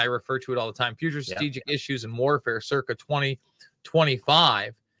 and I refer to it all the time, Future Strategic Issues and Warfare, circa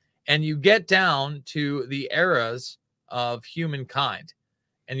 2025, and you get down to the eras of humankind.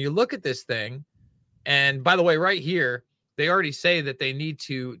 And you look at this thing, and by the way, right here, they already say that they need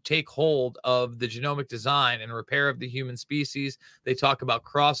to take hold of the genomic design and repair of the human species. They talk about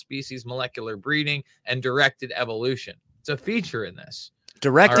cross-species molecular breeding and directed evolution. It's a feature in this.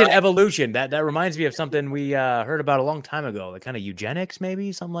 Directed evolution. That reminds me of something we heard about a long time ago, like kind of eugenics,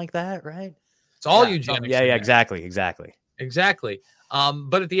 maybe something like that, right? It's all eugenics. Yeah, exactly.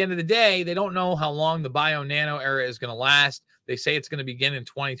 But at the end of the day, they don't know how long the bio-nano era is going to last. They say it's going to begin in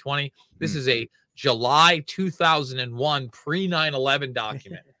 2020. This is a July 2001 pre-9/11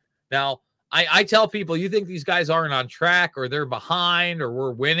 document. Now, I tell people, you think these guys aren't on track or they're behind or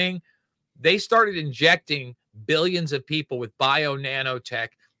we're winning? They started injecting billions of people with bio-nanotech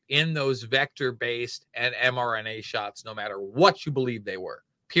in those vector-based and mRNA shots, no matter what you believe they were,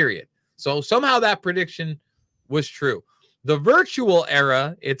 period. So somehow that prediction was true. The virtual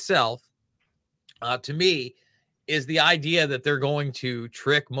era itself, to me, is the idea that they're going to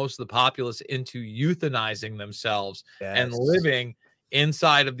trick most of the populace into euthanizing themselves and living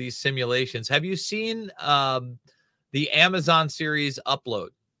inside of these simulations. Have you seen the Amazon series Upload?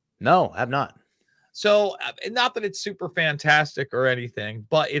 No, have not. So not that it's super fantastic or anything,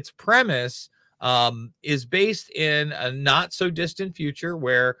 but its premise is based in a not so distant future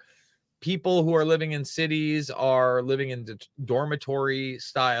where people who are living in cities are living in dormitory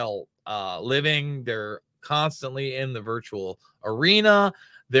style living. They're constantly in the virtual arena.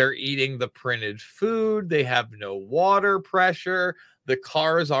 They're eating the printed food. They have no water pressure. The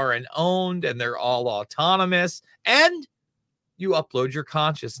cars aren't owned and they're all autonomous. And you upload your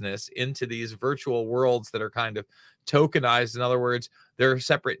consciousness into these virtual worlds that are kind of tokenized. In other words, there are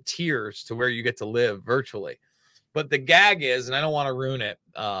separate tiers to where you get to live virtually. But the gag is, and I don't want to ruin it,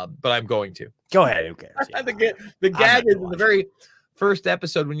 but I'm going to. Go ahead. Who cares? Yeah. The gag is in the very first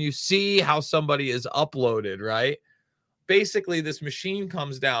episode when you see how somebody is uploaded, right? Basically, this machine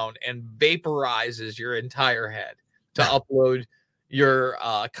comes down and vaporizes your entire head to upload your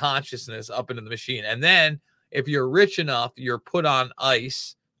consciousness up into the machine. And then if you're rich enough, you're put on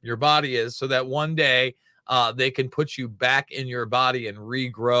ice, your body is, so that one day they can put you back in your body and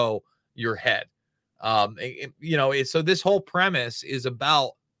regrow your head. So this whole premise is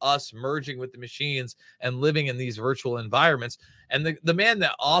about us merging with the machines and living in these virtual environments. And the man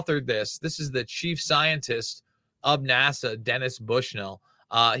that authored this is the chief scientist of NASA, Dennis Bushnell.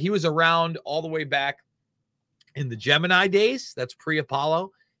 He was around all the way back in the Gemini days. That's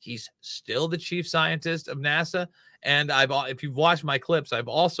pre-Apollo. He's still the chief scientist of NASA. And if you've watched my clips, I've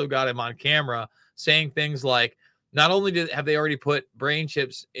also got him on camera saying things like, not only have they already put brain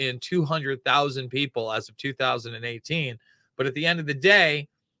chips in 200,000 people as of 2018, but at the end of the day,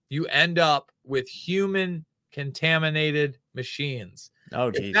 you end up with human contaminated machines.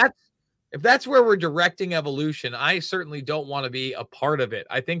 Oh, geez. If that's where we're directing evolution, I certainly don't want to be a part of it.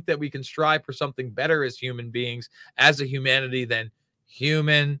 I think that we can strive for something better as human beings, as a humanity, than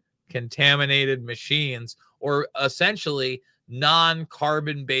human contaminated machines, or essentially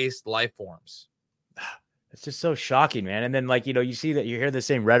non-carbon based life forms. It's just so shocking, man. And then, you see that you hear the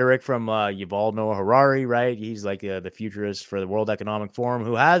same rhetoric from Yuval Noah Harari, right? He's like the futurist for the World Economic Forum,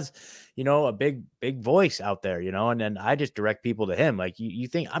 who has, a big voice out there, and then I just direct people to him. Like, you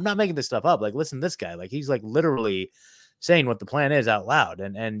think I'm not making this stuff up. Like, listen to this guy. Like, he's like literally saying what the plan is out loud.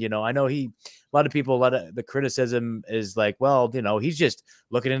 And I know a lot of the criticism is like, well, he's just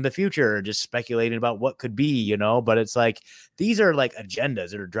looking into the future, just speculating about what could be, but it's like, these are like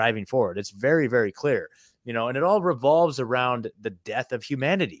agendas that are driving forward. It's very, very clear. And it all revolves around the death of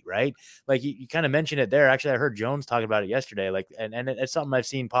humanity, right? Like you kind of mentioned it there. Actually, I heard Jones talking about it yesterday. Like, and it's something I've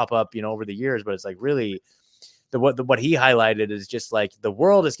seen pop up, over the years, but it's like really what he highlighted is just like the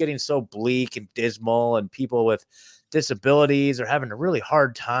world is getting so bleak and dismal, and people with disabilities are having a really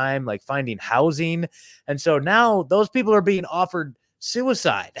hard time, like finding housing. And so now those people are being offered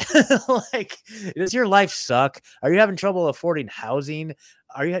suicide. Like, does your life suck? Are you having trouble affording housing?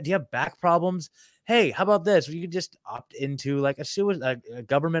 Do you have back problems? Hey, how about this? You could just opt into like a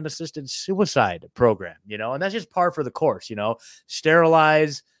government assisted suicide program, and that's just par for the course,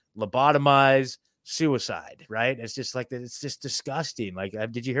 sterilize, lobotomize, suicide, right? It's just like that. It's just disgusting. Like,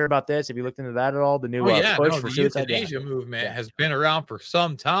 did you hear about this? Have you looked into that at all? The new push for the suicide? euthanasia movement has been around for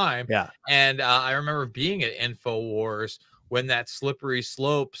some time. Yeah. And I remember being at InfoWars when that slippery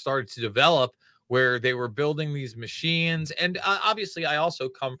slope started to develop, where they were building these machines. And obviously, I also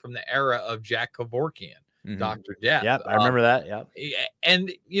come from the era of Jack Kevorkian, Dr. Death. Yeah, I remember that. Yeah.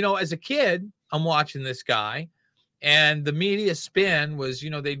 And, as a kid, I'm watching this guy, and the media spin was,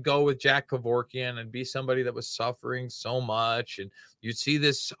 they'd go with Jack Kevorkian and be somebody that was suffering so much. And you'd see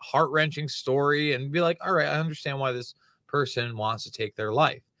this heart-wrenching story and be like, all right, I understand why this person wants to take their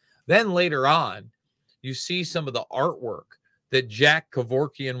life. Then later on, you see some of the artwork that Jack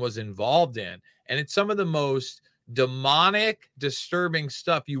Kevorkian was involved in. And it's some of the most demonic, disturbing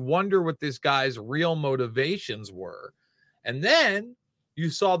stuff. You wonder what this guy's real motivations were. And then you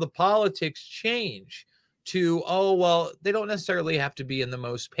saw the politics change to, oh, well, they don't necessarily have to be in the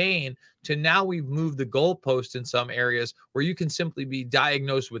most pain, to now we've moved the goalpost in some areas where you can simply be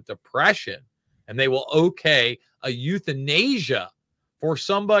diagnosed with depression and they will okay a euthanasia for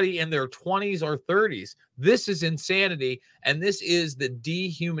somebody in their 20s or 30s. This is insanity. And this is the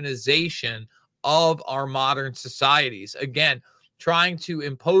dehumanization of our modern societies. Again, trying to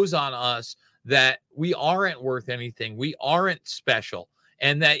impose on us that we aren't worth anything. We aren't special.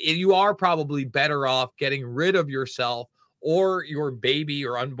 And that you are probably better off getting rid of yourself or your baby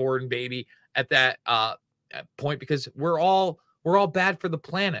or unborn baby at that point, because we're all bad for the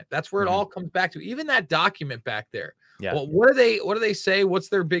planet. That's where it all comes back to. Even that document back there. Yeah. Well, what do they say? What's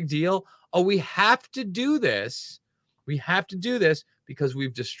their big deal? Oh, we have to do this. We have to do this because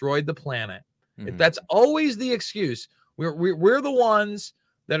we've destroyed the planet. If that's always the excuse, we're the ones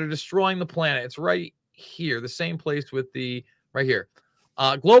that are destroying the planet. It's right here, the same place with the right here.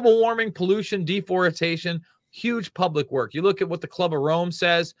 Global warming, pollution, deforestation, huge public work. You look at what the Club of Rome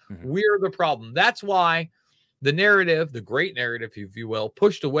says, we're the problem. That's why the narrative, the great narrative, if you will,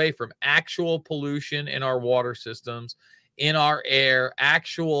 pushed away from actual pollution in our water systems. in our air,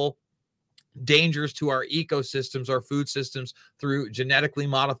 actual dangers to our ecosystems, our food systems, through genetically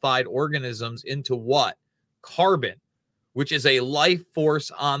modified organisms into what? Carbon, which is a life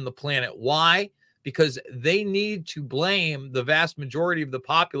force on the planet. Why? Because they need to blame the vast majority of the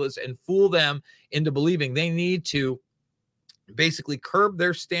populace and fool them into believing they need to basically curb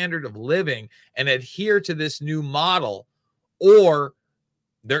their standard of living and adhere to this new model, or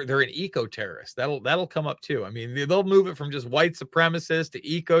they're an eco-terrorist. That'll come up too. I mean, they'll move it from just white supremacist to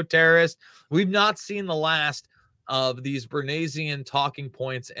eco-terrorist. We've not seen the last of these Bernaysian talking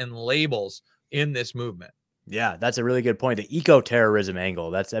points and labels in this movement. Yeah, that's a really good point. The eco-terrorism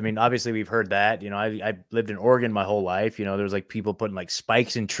angle. I mean, obviously we've heard that. I lived in Oregon my whole life. There's like people putting like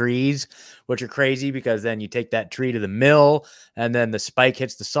spikes in trees, which are crazy because then you take that tree to the mill and then the spike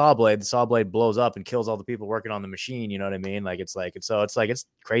hits the saw blade. The saw blade blows up and kills all the people working on the machine. You know what I mean? It's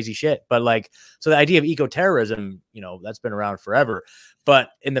crazy shit. But so the idea of eco-terrorism, that's been around forever. But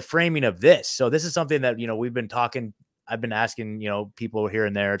in the framing of this, so this is something that, we've been talking. I've been asking, people here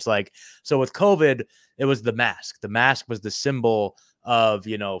and there. It's like, so with COVID, it was the mask. The mask was the symbol of,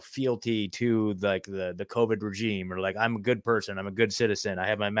 fealty to the COVID regime, or like, I'm a good person. I'm a good citizen. I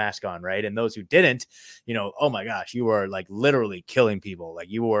have my mask on. Right. And those who didn't, oh my gosh, you are like literally killing people. Like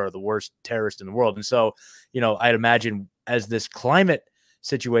you are the worst terrorist in the world. And so, I'd imagine as this climate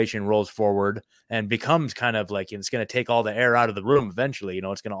situation rolls forward and becomes kind of like, it's going to take all the air out of the room eventually,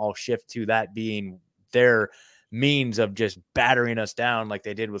 it's going to all shift to that being their means of just battering us down like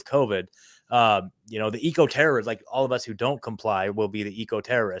they did with COVID. The eco-terrorists, like all of us who don't comply, will be the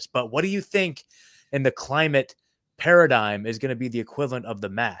eco-terrorists. But what do you think in the climate paradigm is going to be the equivalent of the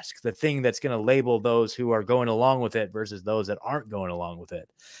mask, the thing that's going to label those who are going along with it versus those that aren't going along with it?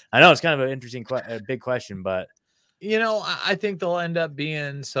 I know it's kind of an interesting, big question, but I think they'll end up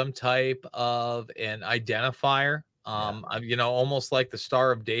being some type of an identifier. Almost like the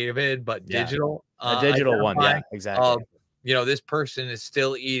Star of David, but digital. A digital one. Yeah, exactly. This person is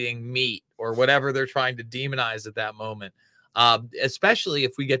still eating meat or whatever they're trying to demonize at that moment. Especially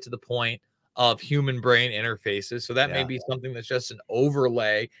if we get to the point of human brain interfaces. So that may be something that's just an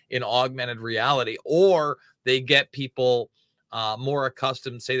overlay in augmented reality, or they get people more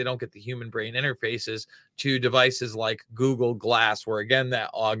accustomed, say they don't get the human brain interfaces, to devices like Google Glass, where again, that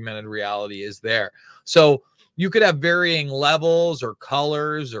augmented reality is there. So you could have varying levels or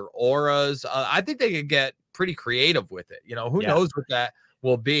colors or auras. I think they could get pretty creative with it. Who knows what that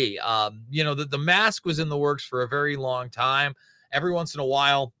will be. The mask was in the works for a very long time. Every once in a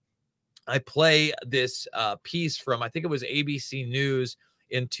while, I play this piece from, I think it was ABC News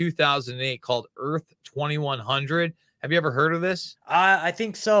in 2008 called Earth 2100. Have you ever heard of this? I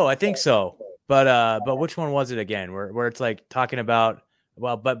think so. But which one was it again? Where it's like talking about,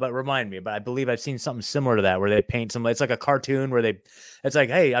 well, but remind me. But I believe I've seen something similar to that, where they paint some. It's like a cartoon where it's like,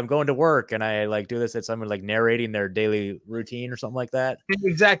 hey, I'm going to work and I like do this. It's someone like narrating their daily routine or something like that.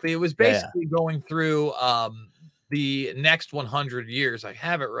 Exactly. It was basically going through the next 100 years. I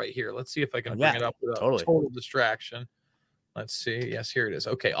have it right here. Let's see if I can bring it up without total distraction. Let's see. Yes, here it is.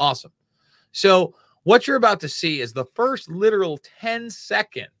 Okay, awesome. So what you're about to see is the first literal 10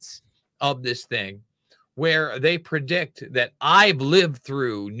 seconds of this thing, where they predict that I've lived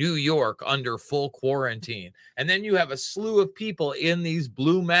through New York under full quarantine. And then you have a slew of people in these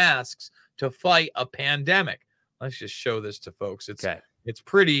blue masks to fight a pandemic. Let's just show this to folks. It's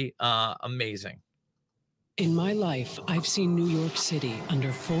pretty amazing. In my life, I've seen New York City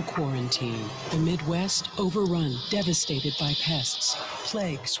under full quarantine, the Midwest overrun, devastated by pests,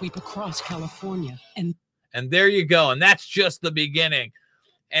 plague sweep across California, and there you go. And that's just the beginning.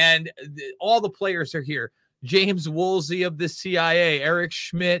 And all the players are here. James Woolsey of the CIA, Eric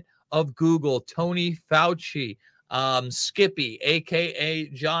Schmidt of Google, Tony Fauci, Skippy, aka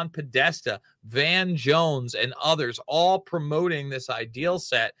John Podesta, Van Jones, and others, all promoting this ideal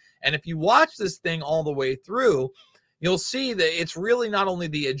set. And if you watch this thing all the way through, you'll see that it's really not only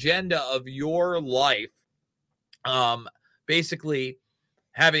the agenda of your life, basically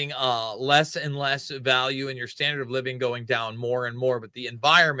having less and less value and your standard of living going down more and more, but the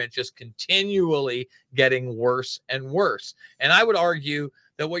environment just continually getting worse and worse. And I would argue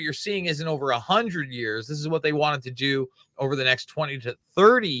that what you're seeing isn't over 100 years. This is what they wanted to do over the next 20 to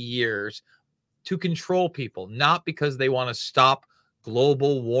 30 years to control people, not because they want to stop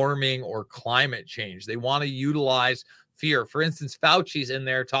global warming or climate change. They want to utilize fear. For instance, Fauci's in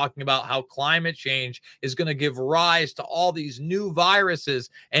there talking about how climate change is going to give rise to all these new viruses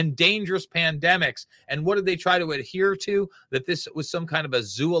and dangerous pandemics. And what did they try to adhere to? That this was some kind of a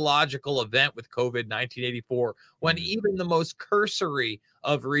zoological event with COVID 1984, when even the most cursory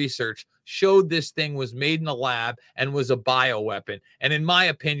of research showed this thing was made in a lab and was a bioweapon. And in my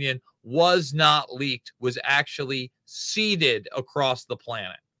opinion, was not leaked, was actually seeded across the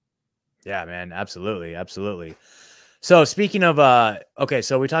planet. Yeah, man. Absolutely. Absolutely. So speaking of, okay,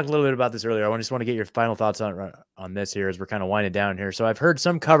 so we talked a little bit about this earlier. I just want to get your final thoughts on this here as we're kind of winding down here. So I've heard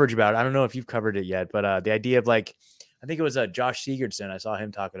some coverage about it. I don't know if you've covered it yet, but the idea of like, I think it was Josh Sigurdson. I saw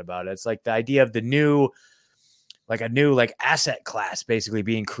him talking about it. It's like the idea of a new asset class basically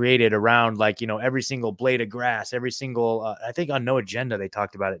being created around like, every single blade of grass, every single, I think on No Agenda, they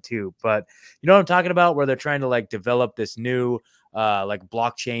talked about it too, but you know what I'm talking about, where they're trying to like develop this new, like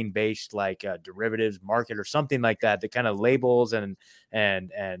blockchain based, like derivatives market or something like that, that kind of labels and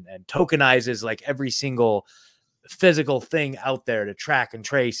tokenizes like every single physical thing out there to track and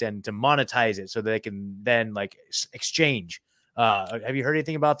trace and to monetize it so that they can then like exchange. Have you heard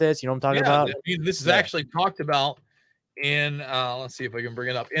anything about this? You know what I'm talking about? This is actually talked about in, let's see if I can bring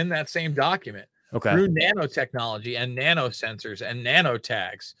it up, in that same document. Okay. Through nanotechnology and nanosensors and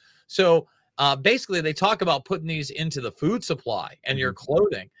nanotags. So basically, they talk about putting these into the food supply and your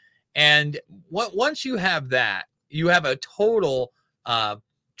clothing. And once you have that, you have a total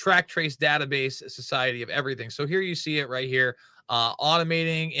track, trace, database society of everything. So here you see it right here.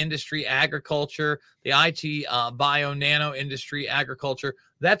 Automating industry, agriculture, the IT, bio, nano industry, agriculture.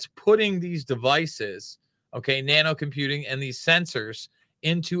 That's putting these devices, okay, nano computing and these sensors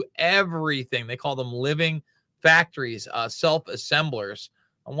into everything. They call them living factories, self-assemblers.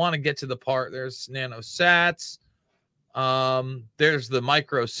 I want to get to the part. There's nanosats. There's the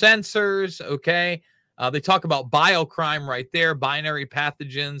micro sensors. Okay. They talk about biocrime right there, binary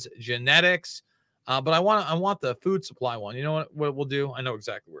pathogens, genetics. But I want the food supply one. You know what we'll do? I know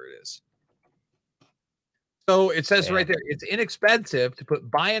exactly where it is. So it says right there, it's inexpensive to put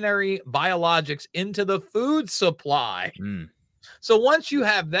binary biologics into the food supply. So once you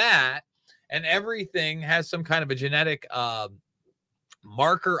have that and everything has some kind of a genetic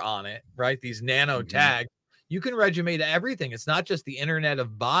marker on it, right? These nano tags, you can regimate everything. It's not just the internet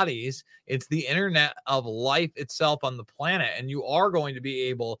of bodies, it's the internet of life itself on the planet. And you are going to be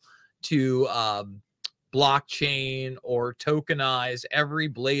able to blockchain or tokenize every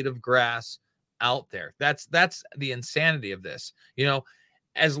blade of grass out there. That's the insanity of this.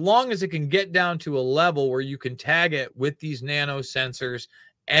 As long as it can get down to a level where you can tag it with these nano sensors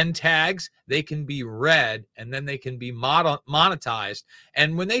and tags, they can be read and then they can be monetized.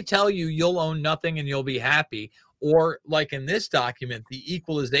 And when they tell you you'll own nothing and you'll be happy, or like in this document, the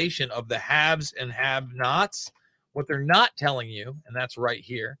equalization of the haves and have-nots, what they're not telling you, and that's right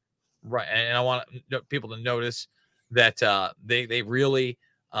here, right? And I want people to notice that they really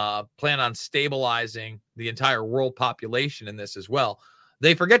plan on stabilizing the entire world population in this as well.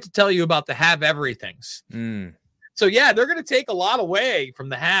 They forget to tell you about the have everythings. So yeah, they're going to take a lot away from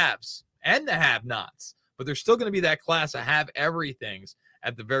the haves and the have-nots, but there's still going to be that class of have everythings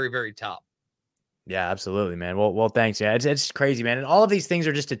at the very, very top. Yeah, absolutely, man. Well, thanks. Yeah, it's crazy, man. And all of these things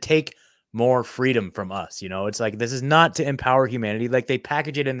are just to take more freedom from us. It's like, this is not to empower humanity. Like they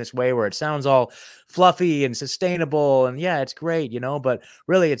package it in this way where it sounds all fluffy and sustainable. And yeah, it's great, but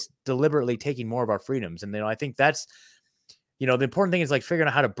really it's deliberately taking more of our freedoms. And, I think that's, the important thing is like figuring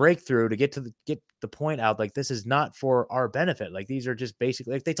out how to break through to get the point out. Like, this is not for our benefit. Like, these are just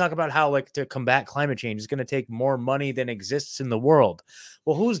basically, like they talk about how like to combat climate change is going to take more money than exists in the world.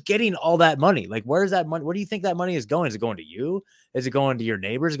 Well, who's getting all that money? Like, where's that money? Where do you think that money is going? Is it going to you? Is it going to your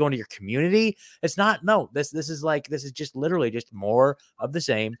neighbors? Is it going to your community? It's not. No, this is just literally just more of the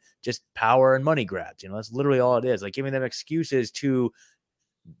same, just power and money grabs. That's literally all it is. Like giving them excuses to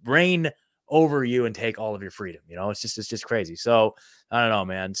reign over you and take all of your freedom. It's just crazy. So I don't know,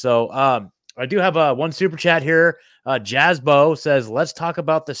 man. So I do have one super chat here. Jazzbo says, let's talk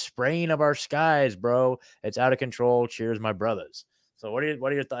about the spraying of our skies, bro. It's out of control. Cheers, my brothers. So what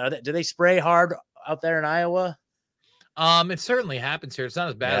are your thoughts? Do they spray hard out there in Iowa? It certainly happens here. It's not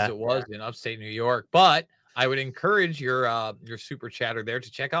as bad as it was in upstate New York, but I would encourage your super chatter there to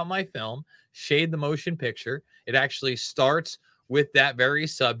check out my film, Shade the Motion Picture. It actually starts with that very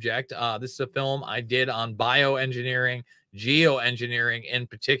subject. This is a film I did on bioengineering, geoengineering in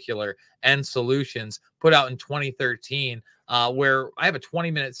particular, and solutions, put out in 2013, where I have a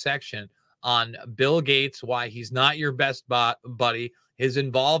 20-minute section on Bill Gates, why he's not your best buddy, his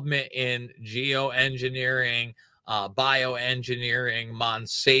involvement in geoengineering, bioengineering,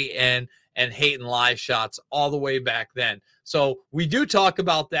 Monsanto, and hate and lie shots all the way back then. So we do talk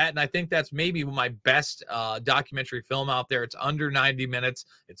about that, and I think that's maybe my best documentary film out there. It's under 90 minutes.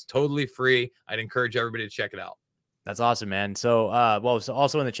 It's totally free. I'd encourage everybody to check it out. That's awesome, man. So, so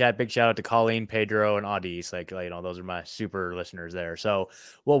also in the chat, big shout out to Colleen, Pedro, and Audis. Like, those are my super listeners there. So,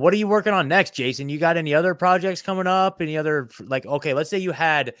 well, what are you working on next, Jason? You got any other projects coming up? Any other, like, okay, let's say you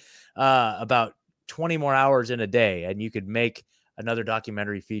had about 20 more hours in a day and you could make another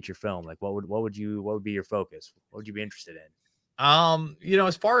documentary feature film. Like, what would be your focus? What would you be interested in?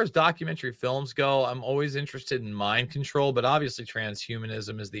 As far as documentary films go, I'm always interested in mind control, but obviously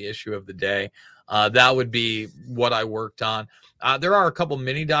transhumanism is the issue of the day. That would be what I worked on. There are a couple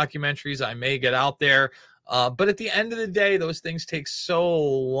mini documentaries I may get out there. But at the end of the day, those things take so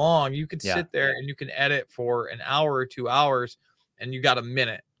long. You could sit there and you can edit for an hour or 2 hours and you got a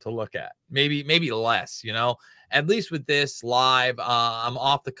minute to look at, maybe less, at least with this live, I'm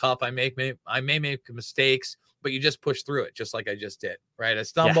off the cuff. I may make mistakes, but you just push through it, just like I just did, right? I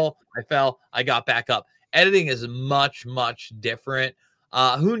stumble, I fell, I got back up. Editing is much, much different.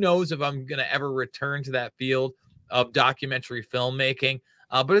 Who knows if I'm going to ever return to that field of documentary filmmaking,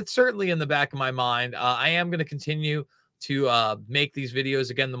 but it's certainly in the back of my mind. I am going to continue to make these videos.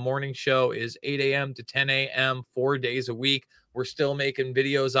 Again, the morning show is 8 a.m. to 10 a.m., 4 days a week. We're still making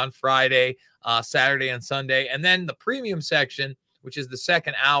videos on Friday, Saturday, and Sunday. And then the premium section, which is the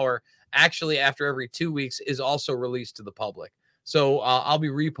second hour, actually after every 2 weeks is also released to the public. So I'll be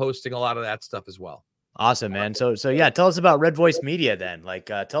reposting a lot of that stuff as well. Awesome, man. So yeah, tell us about Red Voice Media then. Like,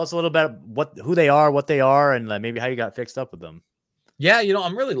 tell us a little bit about who they are, what they are, and maybe how you got fixed up with them. Yeah,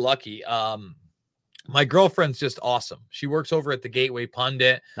 I'm really lucky. My girlfriend's just awesome. She works over at the Gateway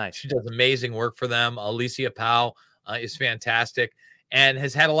Pundit. Nice. She does amazing work for them. Alicia Powell is fantastic and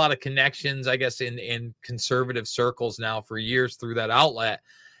has had a lot of connections, I guess, in conservative circles now for years through that outlet.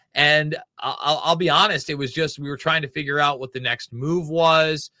 And I'll be honest, it was just we were trying to figure out what the next move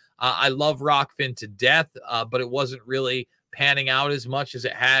was. I love Rockfin to death, but it wasn't really panning out as much as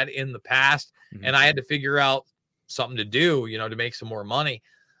it had in the past. Mm-hmm. And I had to figure out something to do, to make some more money.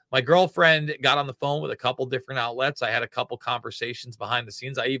 My girlfriend got on the phone with a couple different outlets. I had a couple conversations behind the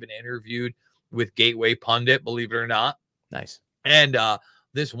scenes. I even interviewed with Gateway Pundit, believe it or not. Nice. And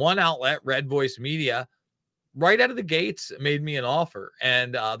this one outlet, Red Voice Media, right out of the gates made me an offer.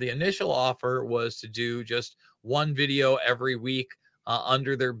 And the initial offer was to do just one video every week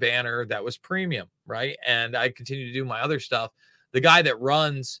under their banner that was premium, right? And I continue to do my other stuff. The guy that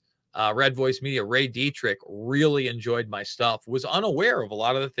runs Red Voice Media, Ray Dietrich, really enjoyed my stuff, was unaware of a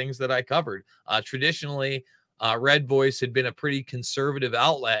lot of the things that I covered. Traditionally, Red Voice had been a pretty conservative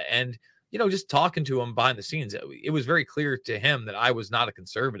outlet. And, just talking to him behind the scenes, it was very clear to him that I was not a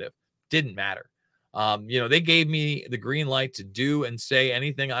conservative. Didn't matter. They gave me the green light to do and say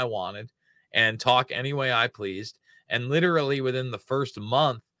anything I wanted and talk any way I pleased. And literally within the first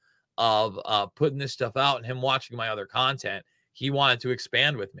month of putting this stuff out and him watching my other content, he wanted to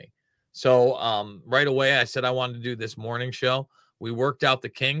expand with me. So right away, I said I wanted to do this morning show. We worked out the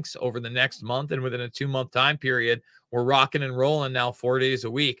kinks over the next month, and within a 2-month time period, we're rocking and rolling now 4 days a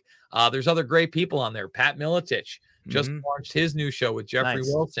week. There's other great people on there. Pat Miletich just launched his new show with Jeffrey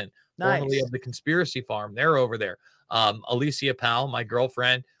Wilson, formerly of the Conspiracy Farm. They're over there. Alicia Powell, my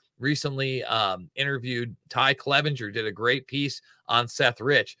girlfriend, recently interviewed Ty Clevenger, did a great piece on Seth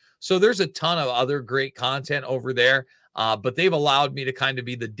Rich. So there's a ton of other great content over there, but they've allowed me to kind of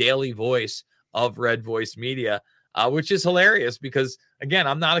be the daily voice of Red Voice Media, which is hilarious because, again,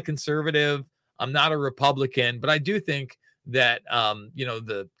 I'm not a conservative. I'm not a Republican, but I do think that,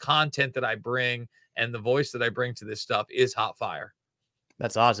 the content that I bring and the voice that I bring to this stuff is hot fire.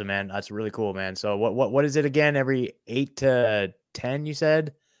 That's awesome, man. That's really cool, man. So what is it again? Every 8 to 10, you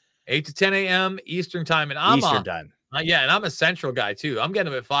said? 8 to 10 a.m. Eastern time. And I'm Eastern time. And I'm a central guy too. I'm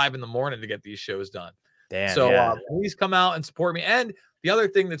getting up at 5 in the morning to get these shows done. Damn. So please come out and support me. And the other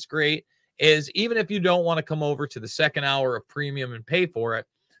thing that's great is even if you don't want to come over to the second hour of premium and pay for it,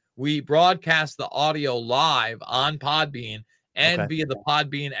 we broadcast the audio live on Podbean and via the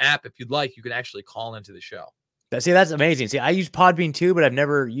Podbean app. If you'd like, you can actually call into the show. See, that's amazing. See, I use Podbean too, but I've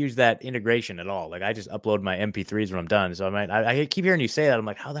never used that integration at all. Like I just upload my MP3s when I'm done. So I keep hearing you say that. I'm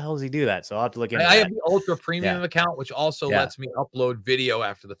like, how the hell does he do that? So I'll have to look into I have the Ultra Premium account, which also lets me upload video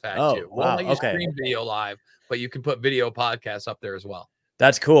after the fact too. Wow. You stream video live, but you can put video podcasts up there as well.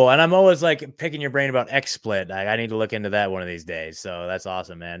 That's cool. And I'm always like picking your brain about XSplit. I need to look into that one of these days. So that's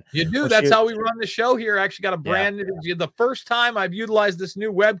awesome, man. You do. That's how we run the show here. I actually got a brand new, the first time I've utilized this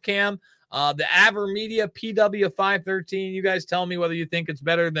new webcam, the AverMedia PW513. You guys tell me whether you think it's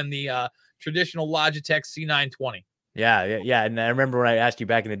better than the traditional Logitech C920. Yeah. And I remember when I asked you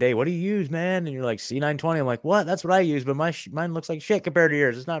back in the day, what do you use, man? And you're like, C920. I'm like, what? That's what I use, but mine looks like shit compared to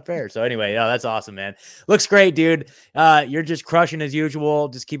yours. It's not fair. So anyway, that's awesome, man. Looks great, dude. You're just crushing as usual.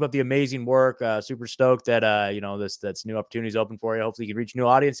 Just keep up the amazing work. Super stoked that that's new opportunities open for you. Hopefully you can reach new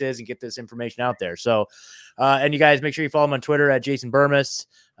audiences and get this information out there. So and you guys make sure you follow him on Twitter at Jason Bermas.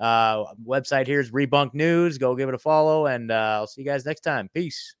 Website here is Rebunked News. Go give it a follow, and I'll see you guys next time.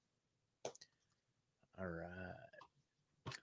 Peace. All right.